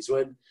Packer days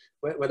when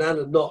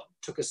Alan Knott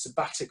took a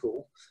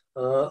sabbatical.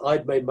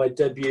 I'd made my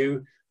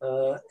debut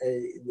the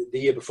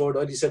year before,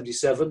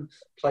 1977,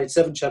 played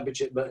 7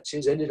 championship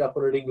matches, ended up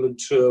on an England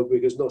tour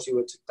because Notty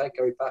went to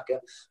Kerry Packer.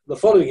 The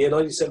following year,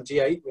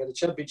 1978, we had a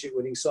championship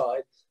winning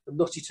side, and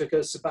Notty took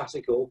a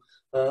sabbatical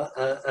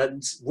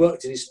and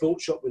worked in his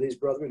sports shop with his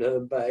brother in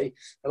Herne Bay,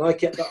 and I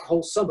kept that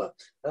whole summer,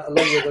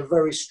 along with a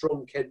very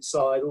strong Kent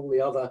side, all the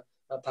other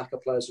Packer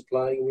players were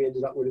playing, and we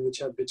ended up winning the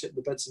championship in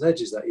the Benson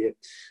Hedges that year.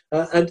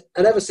 And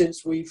ever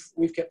since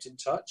we've kept in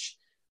touch.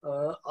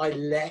 I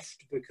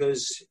left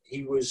because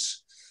he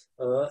was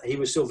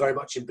still very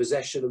much in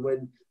possession, and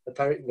when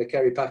the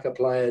Kerry Packer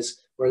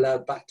players were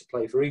allowed back to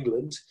play for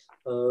England,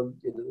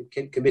 the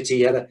Kent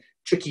committee had a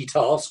tricky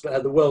task, but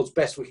had the world's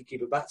best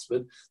wicketkeeper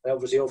batsman. They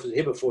obviously offered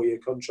him a 4-year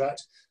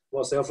contract.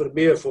 Whilst they offered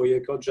me a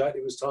 4-year contract,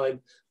 it was time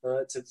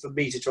for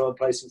me to try and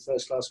play some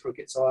first-class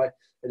cricket. So I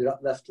ended up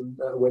left and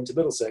went to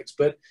Middlesex.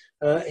 But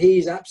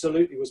he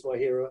absolutely was my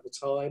hero at the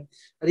time.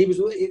 And he was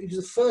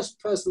the first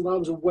person that I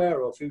was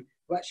aware of who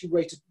actually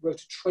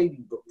wrote a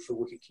training book for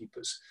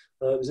wicketkeepers.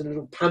 It was in a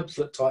little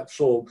pamphlet-type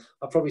form.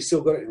 I've probably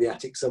still got it in the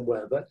attic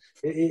somewhere. But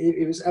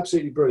it was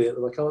absolutely brilliant,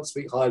 and I can't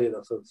speak highly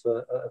enough of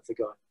the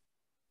guy.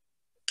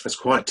 It's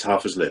quite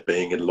tough, isn't it,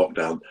 being in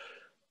lockdown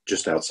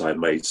just outside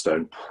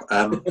Maidstone.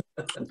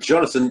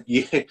 Jonathan,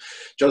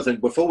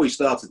 before we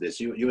started this,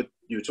 you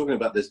were talking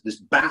about this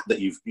bat that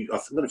I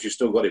don't know if you've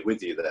still got it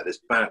with you there. This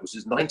bat was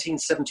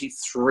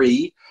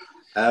 1973.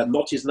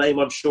 Not his name,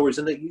 I'm sure, is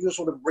in it. You just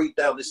want to read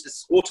down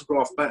this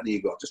autograph bat that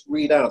you got. Just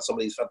read out some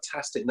of these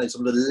fantastic names,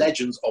 some of the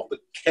legends of the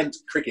Kent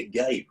cricket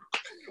game.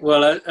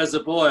 Well, as a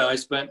boy, I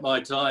spent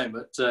my time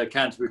at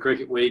Canterbury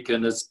Cricket Week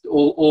and as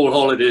all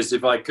holidays,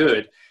 if I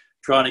could,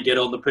 trying to get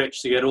on the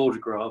pitch to get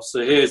autographs.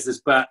 So here's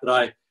this bat that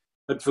I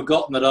had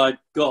forgotten that I'd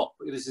got.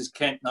 This is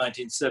Kent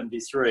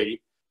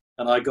 1973.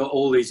 And I got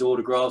all these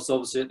autographs,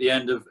 obviously, at the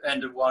end of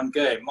one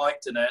game.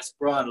 Mike Denness,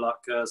 Brian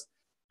Luckhurst,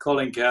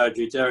 Colin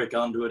Cowdery, Derek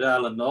Underwood,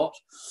 Alan Knott,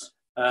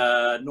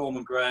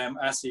 Norman Graham,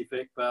 Asif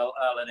Iqbal,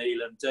 Alan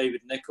Elam,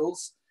 David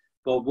Nichols,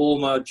 Bob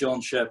Woolmer,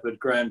 John Shepherd,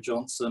 Graham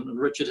Johnson, and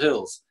Richard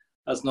Hills.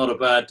 That's not a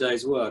bad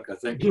day's work, I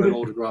think, for an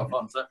autograph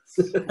hunter.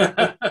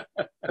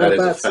 That is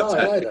a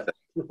fantastic.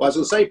 Well, I was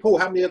going to say, Paul,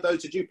 how many of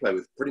those did you play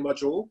with? Pretty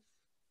much all?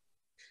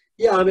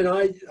 Yeah, I mean,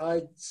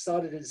 I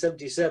started in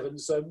 '77,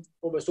 so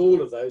almost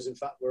all of those, in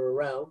fact, were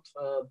around.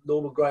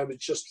 Norman Graham was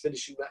just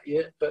finishing that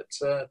year, but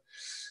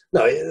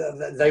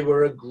no, they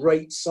were a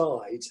great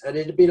side, and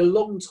it had been a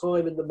long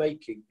time in the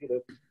making. You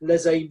know,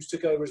 Les Ames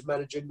took over as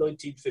manager in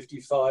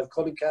 1955.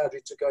 Colin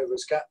Cowdery took over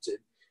as captain,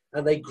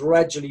 and they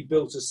gradually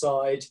built a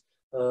side.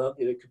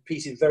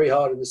 Competed very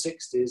hard in the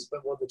 60s,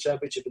 but won the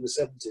championship in the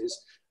 70s,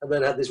 and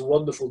then had this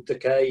wonderful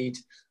decade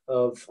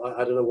of,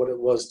 I don't know what it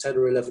was, 10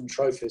 or 11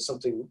 trophies,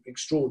 something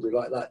extraordinary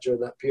like that during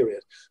that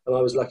period. And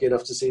I was lucky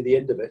enough to see the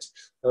end of it.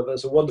 But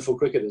some wonderful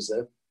cricketers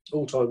there,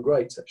 all-time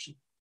greats, actually.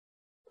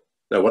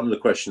 Now, one of the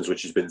questions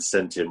which has been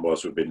sent in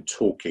whilst we've been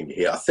talking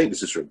here, I think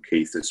this is from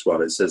Keith, this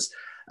one. It says,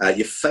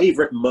 your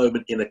favourite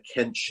moment in a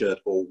Kent shirt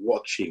or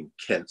watching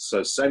Kent?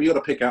 So, Sam, you've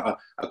got to pick out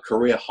a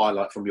career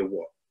highlight from your,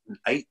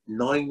 8,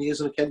 9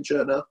 years in a Kent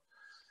shirt now?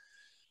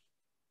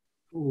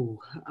 Ooh,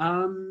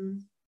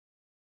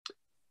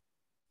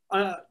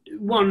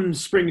 one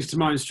springs to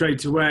mind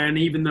straight away, and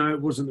even though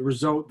it wasn't the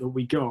result that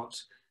we got,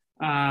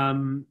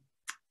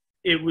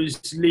 it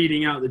was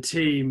leading out the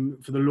team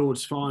for the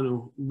Lord's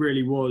final.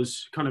 Really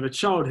was kind of a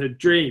childhood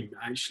dream,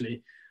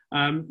 actually.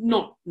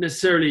 Not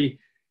necessarily,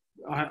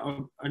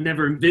 I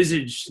never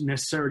envisaged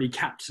necessarily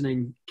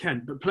captaining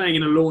Kent, but playing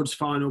in a Lord's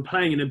final,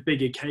 playing in a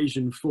big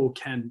occasion for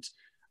Kent,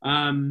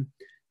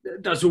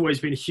 that's always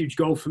been a huge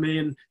goal for me.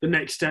 And the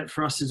next step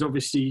for us is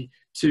obviously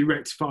to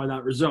rectify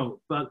that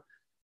result. But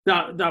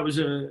that was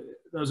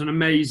an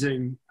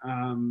amazing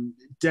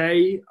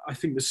day. I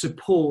think the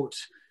support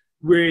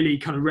really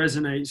kind of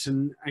resonates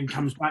and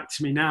comes back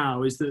to me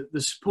now, is that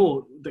the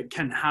support that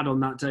Kent had on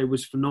that day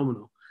was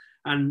phenomenal.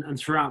 And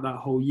throughout that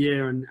whole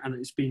year, and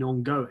it's been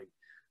ongoing.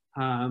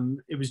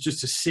 It was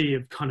just a sea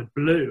of kind of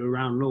blue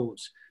around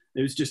Lords.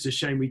 It was just a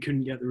shame we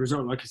couldn't get the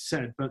result, like I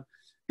said. But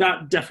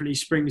that definitely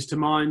springs to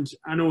mind.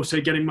 And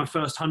also getting my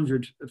first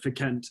 100 for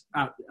Kent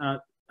at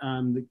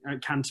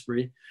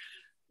Canterbury.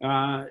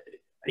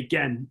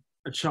 Again,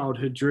 a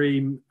childhood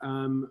dream.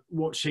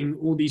 Watching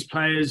all these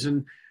players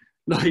and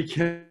like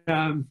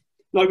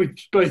we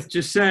both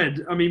just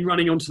said, I mean,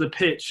 running onto the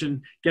pitch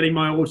and getting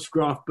my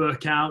autograph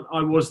book out.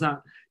 I was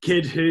that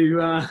kid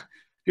who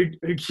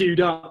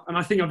queued up, and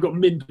I think I've got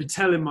Min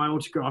Patel in my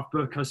autograph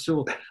book. I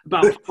saw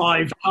about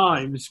 5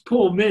 times.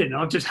 Poor Min,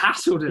 I've just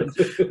hassled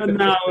him, and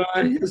now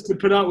he has to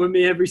put up with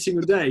me every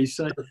single day.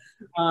 So,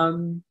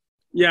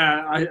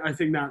 I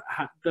think that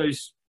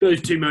those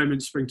 2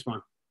 moments spring to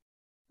mind.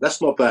 That's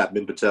not bad,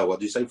 Min Patel. What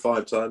did you say,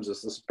 5 times?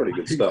 That's a pretty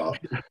good start.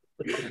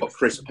 I got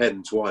Chris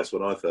Penn twice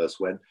when I first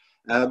went.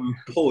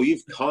 Paul,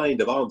 you've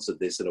kind of answered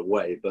this in a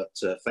way, but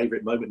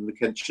favourite moment in the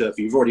Kent shirt?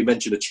 You've already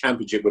mentioned a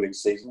championship winning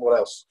season. What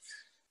else?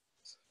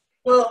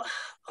 Well,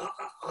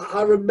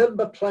 I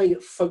remember playing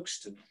at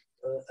Folkestone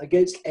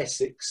against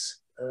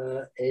Essex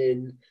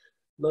in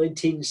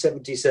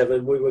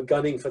 1977. We were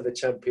gunning for the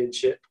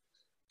championship,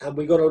 and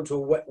we got onto a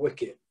wet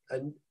wicket.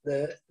 And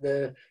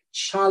the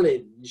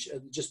challenge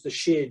and just the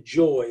sheer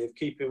joy of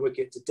keeping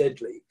wicket to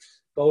deadly,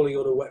 bowling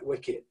on a wet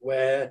wicket,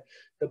 where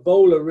the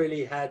bowler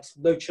really had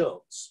no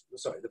chance.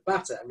 Sorry, the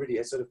batter really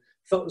had sort of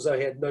felt as though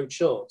he had no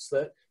chance,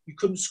 that you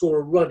couldn't score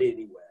a run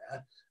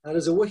anywhere. And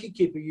as a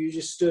wicketkeeper, you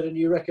just stood and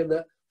you reckon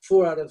that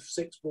 4 out of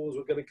 6 balls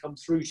were going to come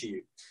through to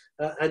you.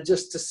 And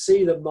just to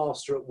see the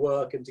master at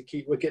work and to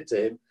keep wicket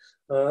to him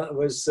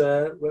was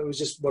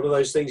just one of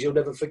those things you'll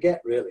never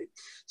forget, really.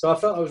 So I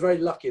felt I was very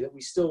lucky that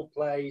we still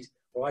played,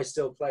 or I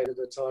still played at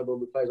the time when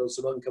we played on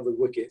some uncovered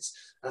wickets,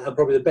 and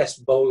probably the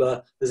best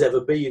bowler there's ever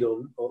been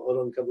on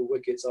uncovered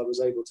wickets. I was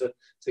able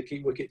to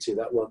keep wicket to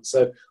that one.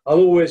 So I'll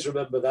always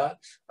remember that.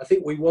 I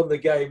think we won the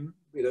game,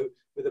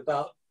 with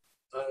about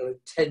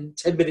 10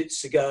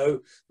 minutes to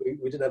go.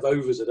 We didn't have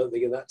overs, I don't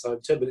think, at that time.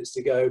 10 minutes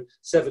to go,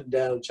 7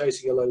 down,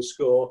 chasing a low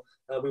score.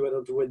 We went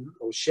on to win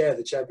or share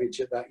the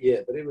championship that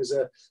year. But it was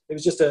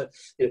just a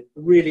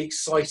really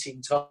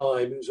exciting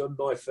time. It was on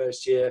my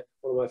first year,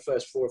 one of my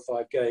first 4 or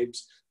 5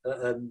 games,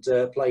 and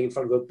playing in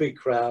front of a big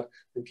crowd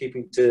and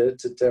keeping to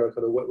Derek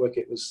on a wet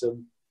wicket was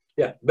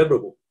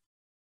memorable.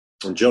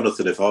 And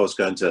Jonathan, if I was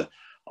going to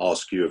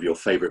ask you of your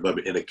favourite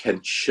moment in a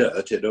Kent shirt,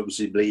 it'd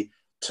obviously be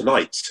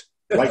tonight.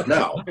 Right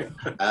now.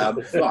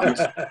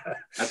 But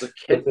as a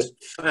Kent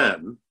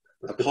fan,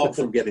 apart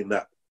from getting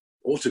that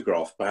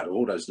autograph back of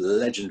all those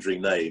legendary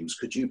names,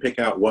 could you pick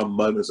out one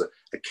moment as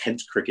a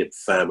Kent cricket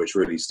fan which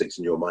really sticks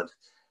in your mind?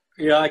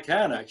 Yeah, I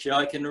can actually.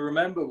 I can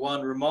remember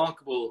one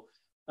remarkable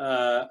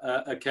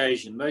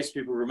occasion. Most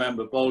people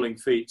remember bowling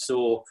feats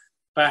or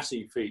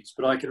batting feats,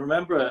 but I can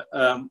remember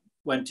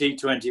when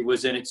T20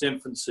 was in its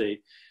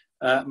infancy,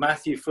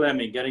 Matthew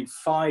Fleming getting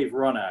 5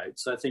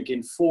 run-outs, I think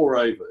in 4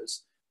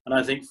 overs, and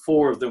I think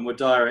 4 of them were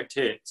direct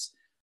hits.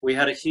 We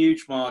had a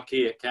huge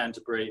marquee at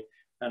Canterbury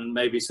and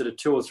maybe sort of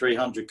 200 or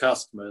 300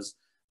 customers,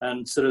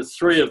 and sort of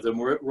 3 of them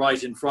were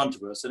right in front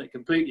of us, and it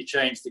completely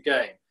changed the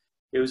game.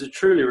 It was a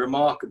truly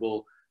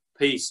remarkable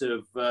piece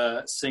of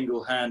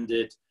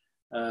single-handed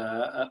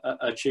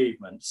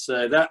achievement.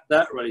 So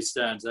that really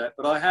stands out.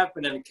 But I have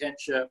been in a Kent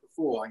shirt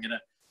before. I'm going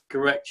to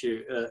correct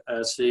you,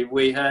 Steve.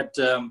 We had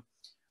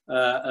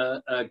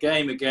a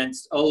game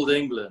against Old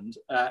England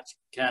at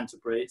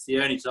Canterbury. It's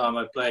the only time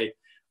I played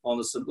on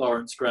the St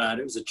Lawrence ground.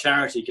 It was a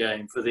charity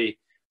game for the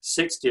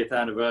 60th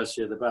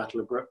anniversary of the Battle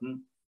of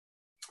Britain,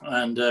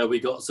 and we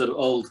got sort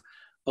of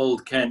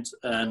old Kent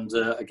and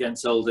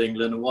against Old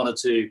England, and 1 or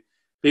 2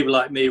 people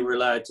like me were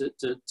allowed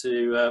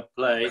to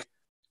play.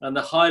 And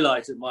the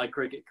highlight of my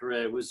cricket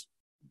career was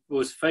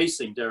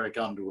facing Derek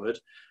Underwood,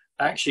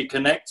 actually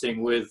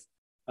connecting with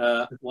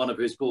one of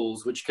his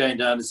balls, which came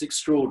down this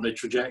extraordinary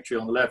trajectory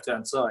on the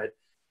left-hand side,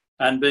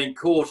 and being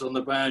caught on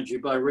the boundary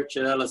by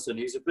Richard Ellison.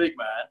 He's a big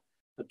man,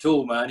 a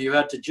tall man, who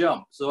had to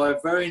jump. So I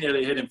very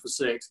nearly hit him for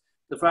 6.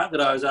 The fact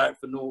that I was out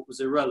for 0 was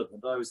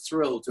irrelevant. I was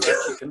thrilled to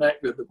actually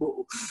connect with the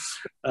ball.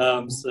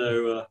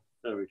 So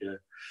there we go.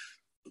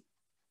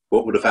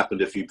 What would have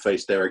happened if you'd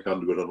faced Derek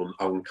Underwood on an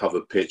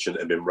uncovered pitch and it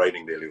had been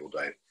raining nearly all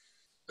day?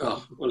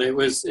 Oh, well, it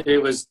was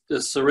a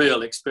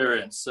surreal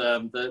experience.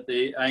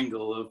 The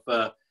angle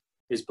of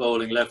his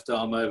bowling left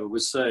arm over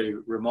was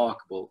so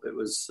remarkable. It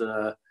was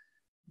a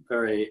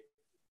very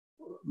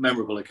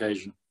memorable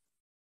occasion.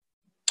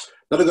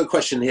 Another good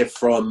question here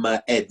from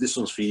Ed. This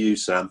one's for you,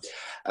 Sam,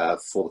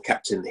 for the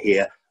captain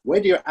here.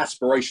 Where do your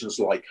aspirations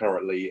lie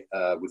currently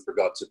with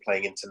regard to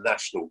playing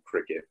international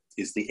cricket?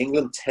 Is the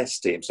England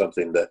Test team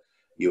something that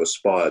you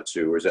aspire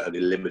to, or is it only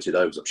limited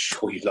overs? I'm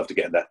sure you'd love to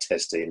get in that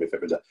Test team if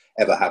it would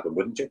ever happen,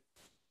 wouldn't you?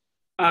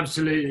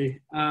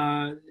 Absolutely.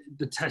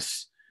 The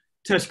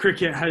Test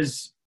cricket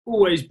has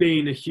always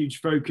been a huge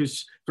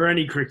focus for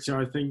any cricketer,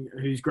 I think,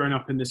 who's grown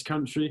up in this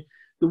country.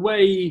 The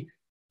way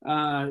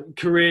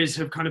careers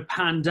have kind of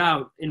panned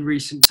out in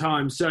recent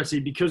times,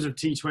 certainly because of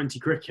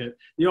T20 cricket,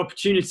 the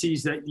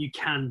opportunities that you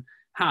can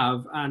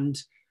have, and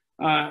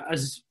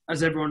as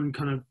everyone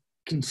kind of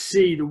can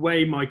see, the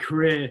way my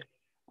career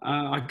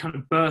I kind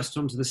of burst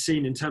onto the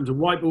scene in terms of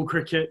white ball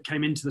cricket,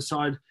 came into the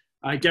side.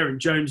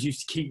 Geraint Jones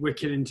used to keep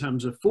wicket in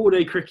terms of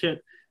 4-day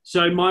cricket.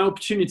 So my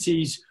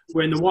opportunities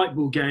were in the white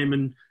ball game,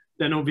 and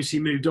then obviously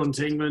moved on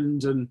to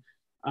England. And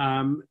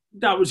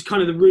that was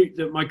kind of the route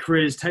that my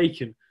career has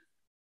taken.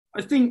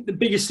 I think the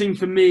biggest thing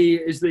for me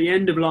is the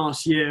end of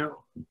last year,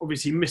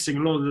 obviously missing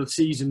a lot of the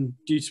season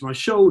due to my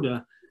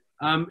shoulder.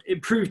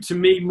 It proved to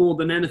me more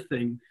than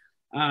anything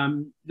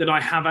that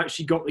I have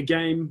actually got the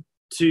game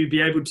to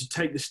be able to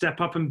take the step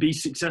up and be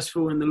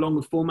successful in the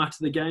longer format of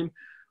the game.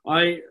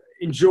 I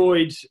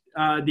enjoyed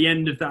the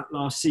end of that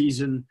last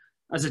season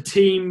as a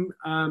team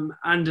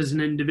and as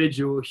an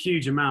individual a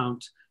huge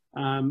amount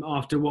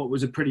after what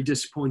was a pretty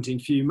disappointing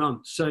few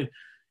months. So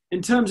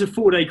in terms of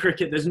 4-day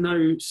cricket, there's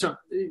no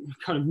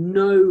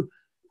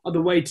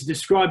other way to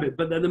describe it,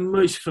 but they're the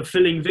most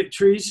fulfilling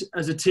victories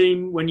as a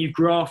team when you've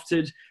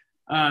grafted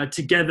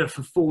together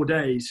for 4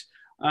 days.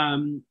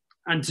 And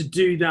to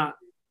do that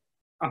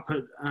up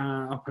at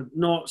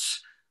Notts,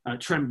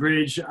 Trent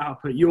Bridge, up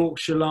at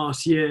Yorkshire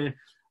last year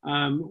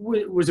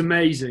was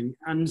amazing.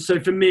 And so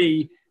for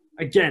me,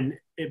 again,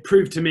 it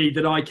proved to me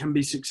that I can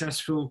be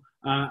successful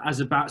as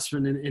a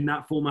batsman in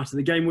that format of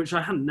the game, which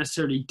I hadn't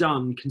necessarily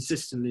done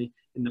consistently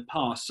in the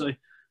past. So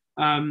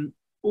the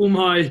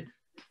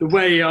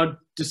way I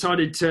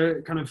decided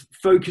to kind of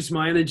focus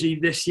my energy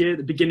this year, at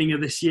the beginning of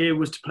this year,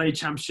 was to play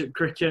championship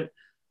cricket.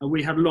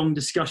 We had long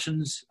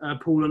discussions,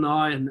 Paul and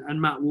I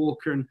and Matt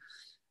Walker, and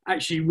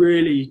actually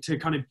really to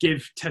kind of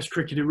give Test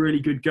cricket a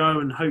really good go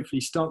and hopefully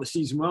start the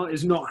season well.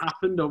 It's not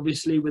happened,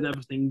 obviously, with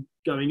everything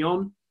going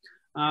on.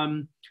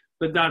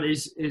 But that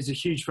is a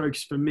huge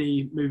focus for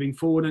me moving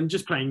forward, and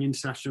just playing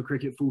international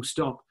cricket full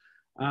stop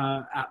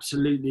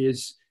absolutely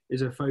is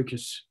a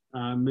focus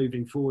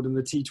moving forward, and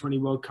the T20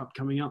 World Cup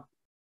coming up.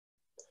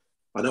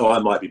 I know I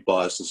might be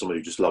biased as someone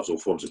who just loves all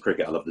forms of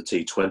cricket. I love the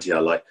T20. I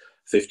like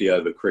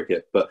 50-over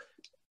cricket. But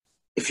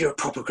if you're a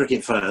proper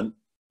cricket fan,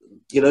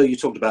 you know, you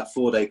talked about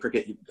 4-day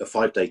cricket, a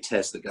 5-day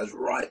test that goes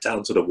right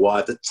down to the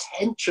wire. The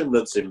tension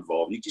that's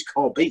involved, you just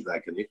can't beat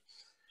that, can you?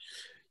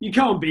 You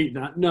can't beat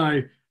that,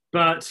 no.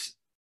 But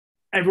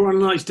everyone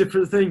likes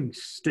different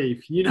things,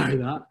 Steve. You know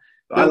that.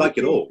 I like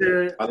it all.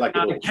 I like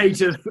it all.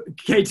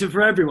 Cater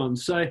for everyone.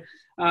 So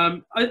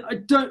I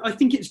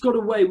think it's got a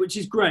way, which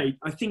is great.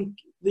 I think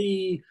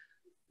the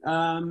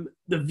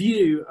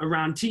view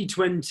around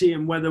T20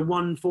 and whether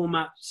one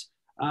format's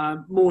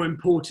more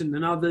important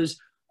than others,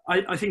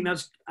 I think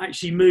that's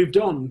actually moved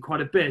on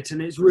quite a bit,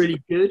 and it's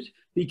really good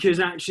because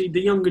actually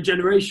the younger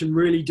generation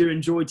really do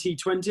enjoy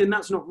T20, and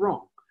that's not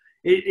wrong.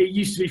 It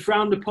used to be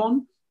frowned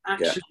upon.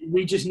 Actually,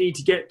 we just need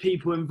to get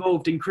people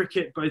involved in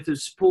cricket, both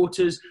as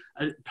supporters,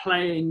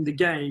 playing the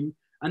game,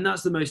 And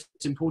that's the most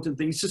important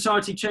thing.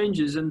 Society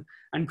changes, and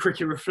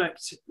cricket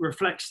reflects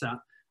that.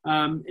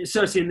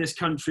 Certainly in this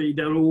country,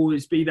 there will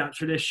always be that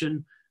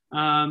tradition,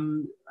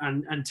 and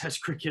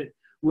Test cricket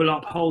will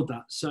uphold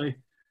that. So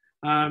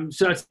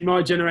certainly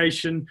my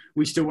generation,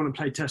 we still want to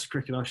play Test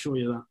cricket, I assure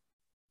you that.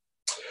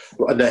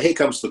 Well, now here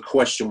comes the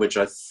question which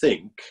I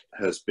think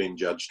has been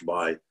judged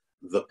by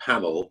the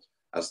panel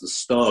as the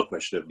star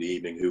question of the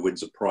evening, who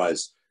wins a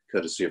prize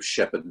courtesy of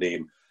Shepherd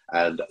Neame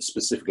and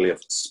specifically of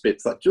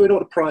Spitfire. Do we know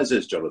what the prize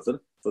is, Jonathan,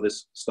 for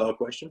this star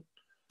question?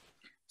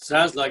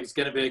 Sounds like it's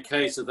going to be a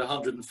case of the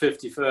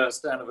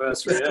 151st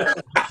anniversary,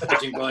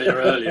 judging by your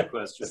earlier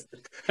question.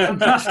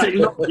 Fantastic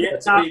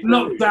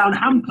lockdown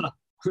hamper.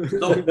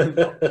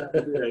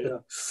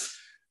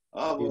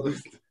 Well,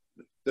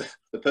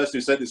 the person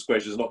who sent this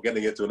question is not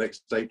getting it till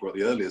next April at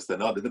the earliest,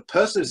 then, are they? The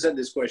person who sent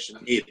this question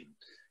in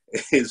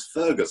is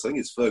Fergus. I think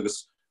it's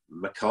Fergus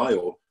Mackay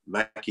or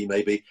Mackie,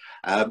 maybe.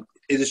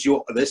 This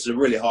is a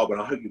really hard one.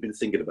 I hope you've been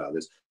thinking about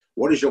this.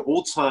 What is your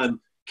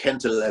all-time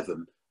Kent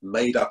 11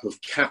 made up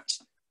of capped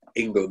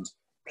England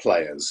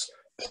players?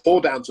 Paul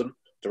Downton,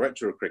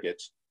 director of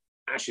cricket,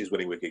 Ashes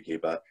winning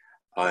wicketkeeper.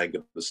 I'm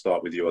going to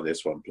start with you on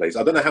this one, please.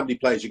 I don't know how many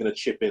players you're going to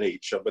chip in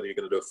each, whether you're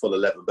going to do a full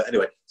 11. But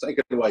anyway, take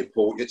it away,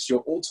 Paul. It's your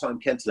all-time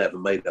Kent 11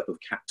 made up of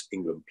capped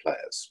England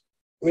players.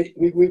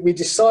 We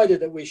decided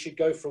that we should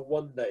go for a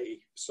one-day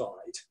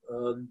side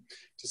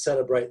to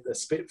celebrate the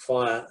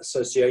Spitfire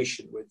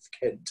Association with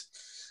Kent.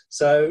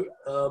 So,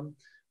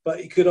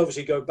 but you could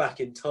obviously go back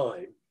in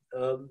time.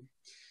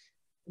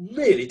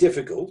 Really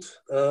difficult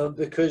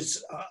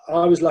because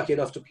I was lucky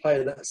enough to play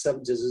in that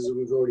 70s, as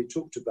we've already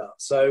talked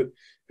about. So it'd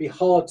be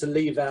hard to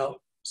leave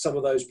out some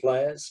of those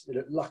players. You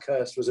know,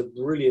 Luckhurst was a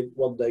brilliant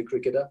one-day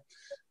cricketer.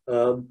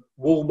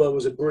 Woolmer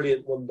was a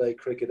brilliant one-day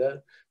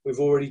cricketer. We've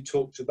already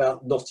talked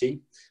about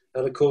Notty,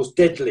 and of course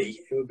Deadly.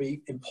 It would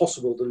be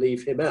impossible to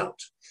leave him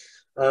out.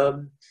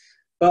 But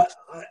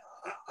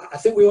I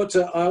think I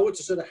ought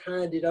to sort of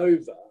hand it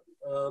over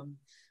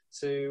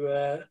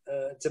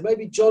to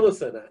maybe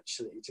Jonathan,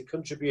 actually, to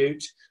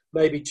contribute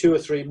maybe 2 or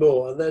 3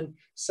 more, and then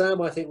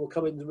Sam, I think, will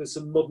come in with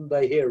some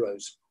modern-day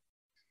heroes.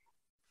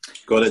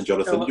 Go on then,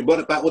 Jonathan. You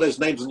want about all those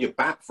names on your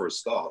back for a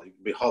start? It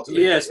would be hard to.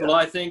 Yes, well,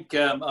 I think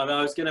I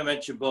was going to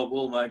mention Bob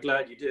Woolmer. I'm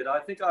glad you did. I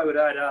think I would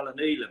add Alan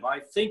Elam. I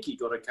think he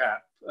got a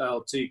cap,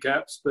 2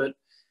 caps, but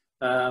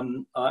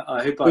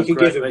I hope we can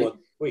give him one.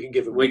 We can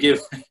give him. We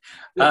give.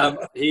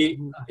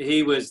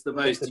 He was the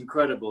most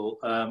incredible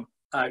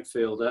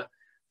outfielder.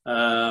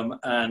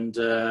 And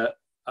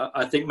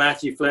I think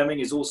Matthew Fleming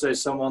is also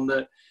someone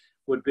that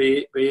would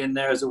be in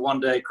there as a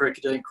one-day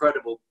cricketer,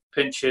 incredible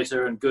pinch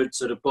hitter and good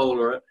sort of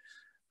bowler at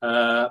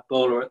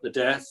the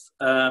death.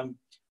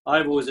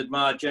 I've always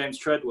admired James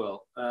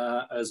Treadwell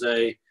as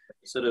a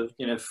sort of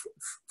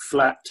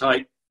flat,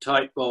 tight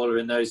bowler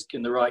in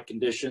the right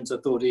conditions. I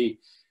thought he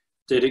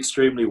did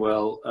extremely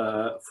well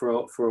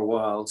for a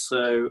while.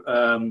 So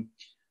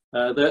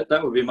that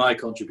would be my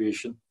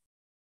contribution.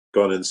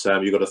 Go on in,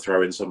 Sam. You've got to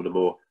throw in some of the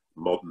more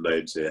modern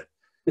names here.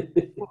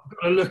 Well, I've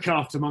got to look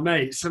after my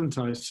mates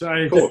sometimes. So,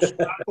 of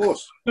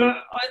course.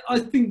 I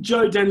think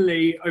Joe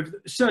Denley,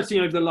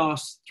 certainly over the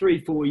last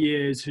 3-4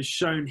 years, has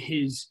shown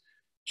his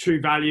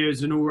true value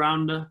as an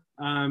all-rounder.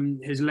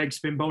 His leg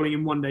spin bowling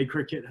in one-day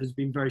cricket has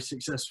been very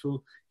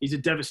successful. He's a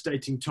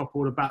devastating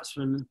top-order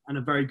batsman and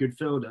a very good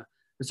fielder.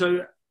 And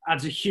so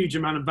adds a huge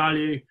amount of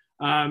value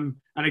and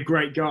a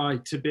great guy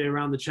to be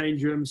around the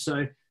change room.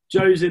 So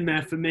Joe's in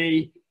there for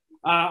me.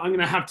 I'm going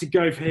to have to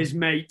go for his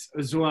mate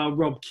as well,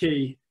 Rob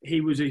Key.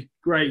 He was a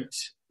great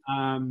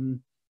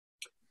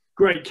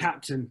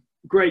captain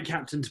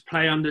to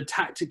play under,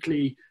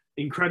 tactically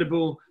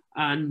incredible.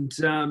 And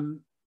I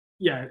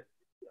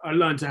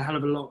learned a hell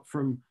of a lot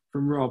from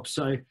Rob.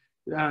 So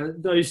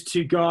those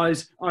 2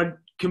 guys, I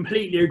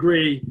completely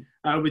agree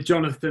with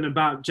Jonathan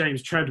about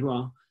James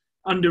Treadwell.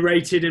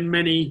 Underrated in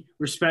many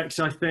respects,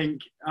 I think,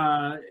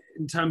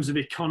 in terms of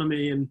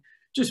economy, and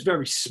just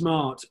very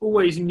smart.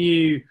 Always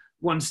knew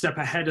one step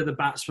ahead of the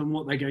batsman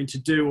what they're going to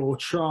do or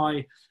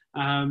try.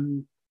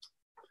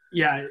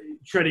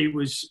 Treddy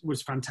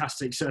was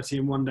fantastic,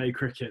 certainly in one-day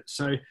cricket.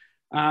 So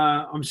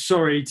I'm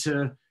sorry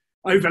to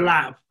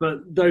overlap, but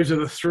those are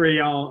the 3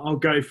 I'll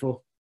go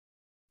for.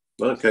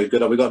 Okay,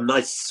 good. We've got a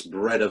nice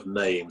spread of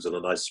names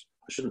and I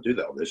shouldn't do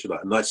that on this, should I?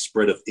 A nice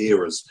spread of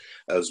eras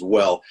as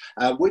well.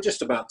 We're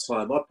just about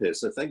time up here,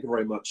 so thank you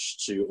very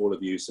much to all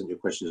of you who sent your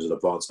questions in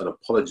advance, and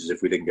apologies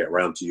if we didn't get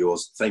around to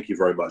yours. Thank you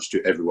very much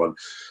to everyone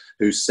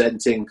who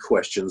sent in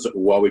questions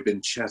while we've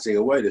been chatting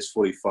away. This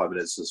 45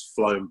 minutes has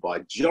flown by.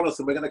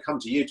 Jonathan, we're going to come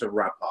to you to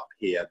wrap up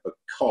here,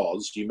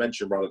 because you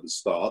mentioned right at the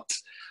start,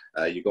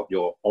 you've got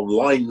your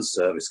online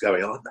service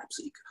going on.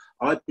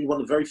 I've been one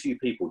of the very few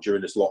people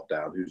during this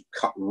lockdown who's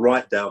cut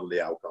right down on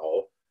the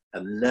alcohol.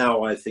 And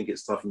now I think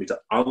it's time for me to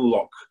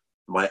unlock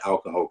my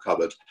alcohol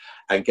cupboard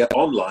and get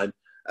online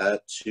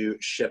to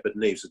Shepherd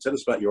Neame. So tell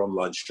us about your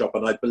online shop.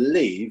 And I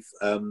believe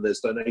there's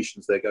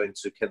donations there going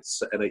to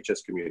Kent's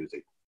NHS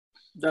community.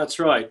 That's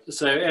right.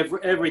 So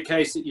every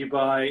case that you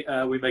buy,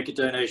 we make a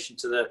donation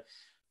to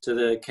to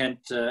the Kent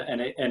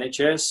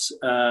NHS.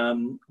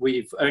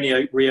 We've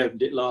only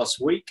reopened it last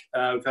week.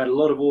 We've had a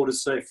lot of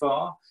orders so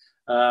far.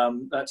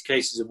 That's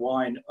cases of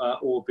wine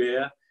or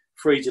beer,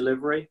 free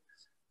delivery.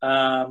 You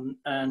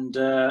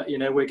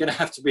know, we're going to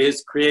have to be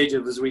as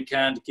creative as we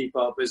can to keep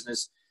our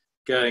business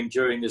going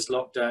during this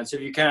lockdown. So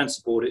if you can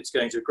support it, it's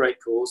going to a great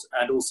cause,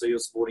 and also you're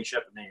supporting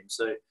Shepherd Neame.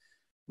 So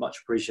much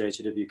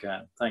appreciated if you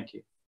can. Thank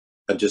you.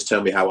 And just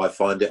tell me how I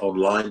find it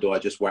online. Do I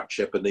just whack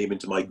Shepherd Neame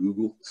into my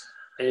Google?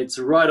 It's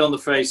right on the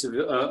face of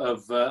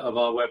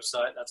our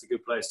website. That's a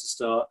good place to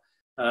start.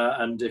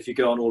 And if you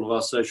go on all of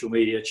our social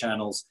media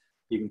channels,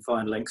 you can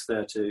find links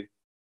there too.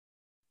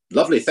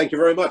 Lovely. Thank you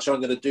very much.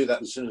 I'm going to do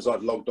that as soon as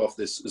I've logged off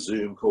this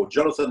Zoom call.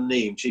 Jonathan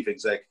Neame, Chief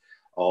Exec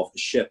of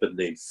Shepherd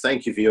Neame.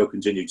 Thank you for your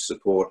continued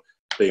support,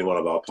 being one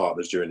of our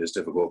partners during this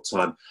difficult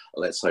time.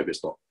 Let's hope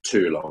it's not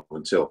too long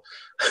until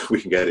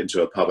we can get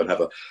into a pub and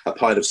have a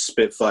pint of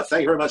Spitfire.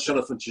 Thank you very much,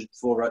 Jonathan,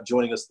 for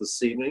joining us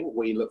this evening.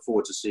 We look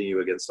forward to seeing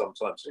you again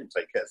sometime soon.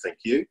 Take care. Thank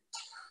you.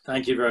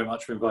 Thank you very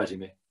much for inviting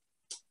me.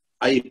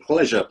 A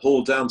pleasure.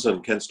 Paul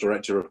Downton, Kent's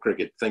Director of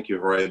Cricket. Thank you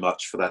very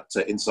much for that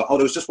insight. Oh,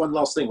 there was just one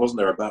last thing, wasn't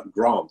there, about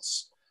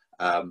grants,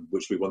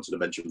 which we wanted to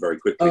mention very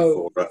quickly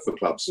for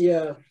clubs.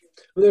 Yeah.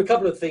 Well, there are a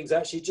couple of things,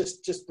 actually.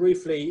 Just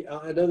briefly,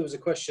 I know there was a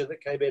question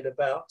that came in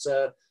about,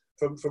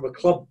 from a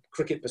club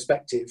cricket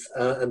perspective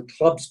and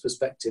clubs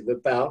perspective,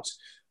 about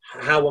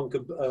how one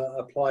could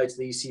apply to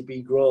the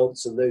ECB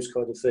grants and those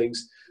kind of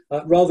things.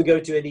 Rather go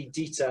into any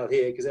detail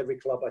here, because every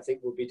club, I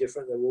think, will be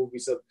different. There will be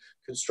some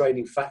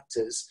constraining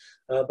factors.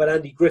 But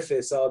Andy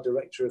Griffiths, our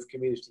Director of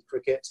Community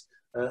Cricket,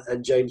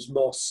 and James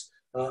Moss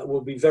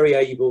will be very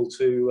able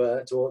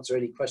to answer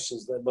any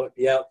questions that might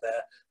be out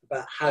there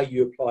about how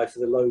you apply for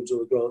the loans or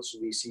the grants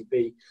from the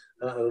ECB.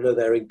 And I know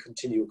they're in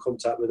continual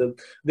contact with them.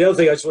 The other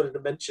thing I just wanted to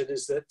mention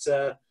is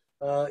that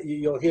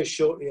you'll hear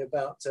shortly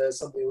about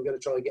something we're going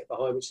to try and get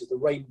behind, which is the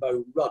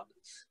Rainbow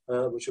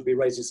Run, which will be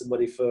raising some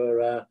money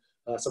for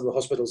some of the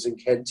hospitals in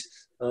Kent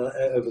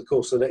over the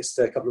course of the next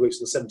couple of weeks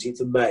on the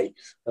 17th of May.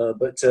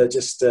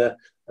 Just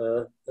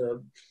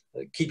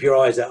keep your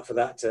eyes out for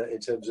that in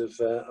terms of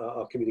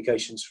our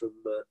communications from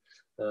the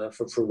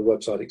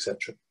website,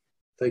 etc.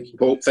 Thank you.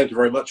 Paul, thank you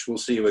very much. We'll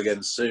see you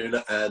again soon.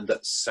 And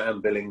Sam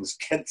Billings,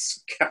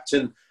 Kent's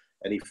captain.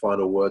 Any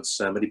final words,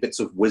 Sam? Any bits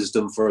of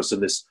wisdom for us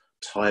in this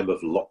time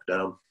of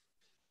lockdown?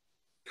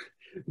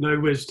 No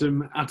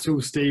wisdom at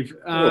all, Steve.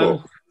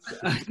 No,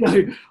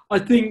 I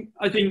think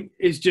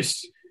it's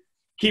just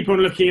keep on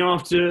looking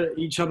after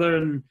each other,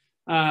 and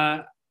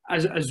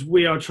as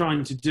we are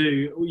trying to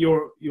do,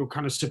 your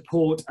kind of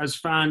support as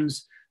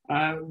fans.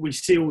 We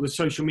see all the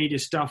social media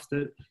stuff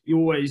that you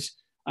always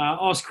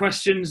ask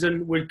questions,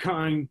 and we're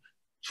trying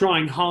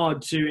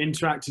hard to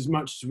interact as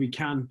much as we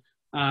can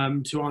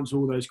to answer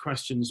all those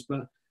questions.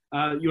 But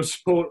your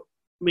support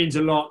means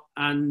a lot,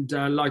 and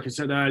like I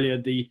said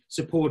earlier, the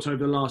support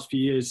over the last few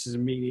years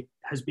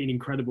has been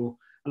incredible,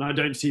 and I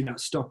don't see that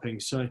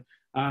stopping. So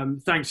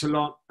thanks a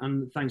lot,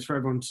 and thanks for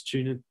everyone to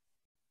tune in.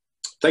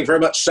 Thank you very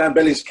much, Sam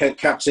Billings, Kent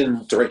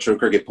captain, Director of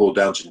Cricket, Paul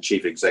Downton,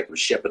 Chief Executive,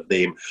 Shepherd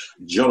Neame,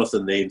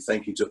 Jonathan Neame.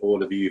 Thank you to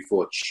all of you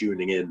for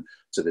tuning in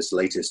to this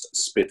latest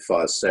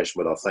Spitfire session.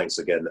 With our thanks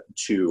again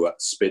to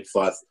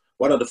Spitfire.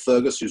 One under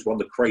Fergus, who's won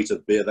the crate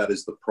of beer. That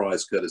is the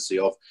prize courtesy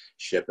of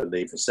Shepherd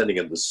Neame for sending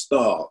in the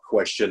star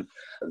question.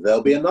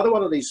 There'll be another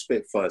one of these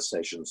Spitfire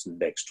sessions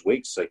next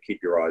week, so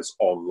keep your eyes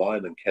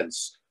online and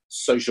Kent's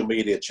social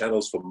media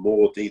channels for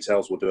more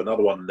details. We'll do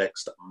another one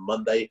next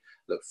Monday.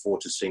 Look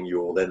forward to seeing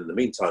you all then. In the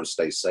meantime,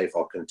 stay safe.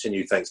 I'll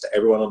continue. Thanks to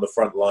everyone on the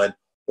front line,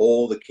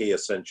 all the key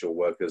essential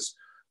workers.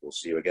 We'll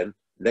see you again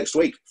next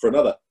week for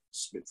another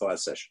Spitfire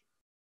session.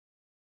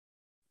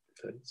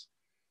 Thanks.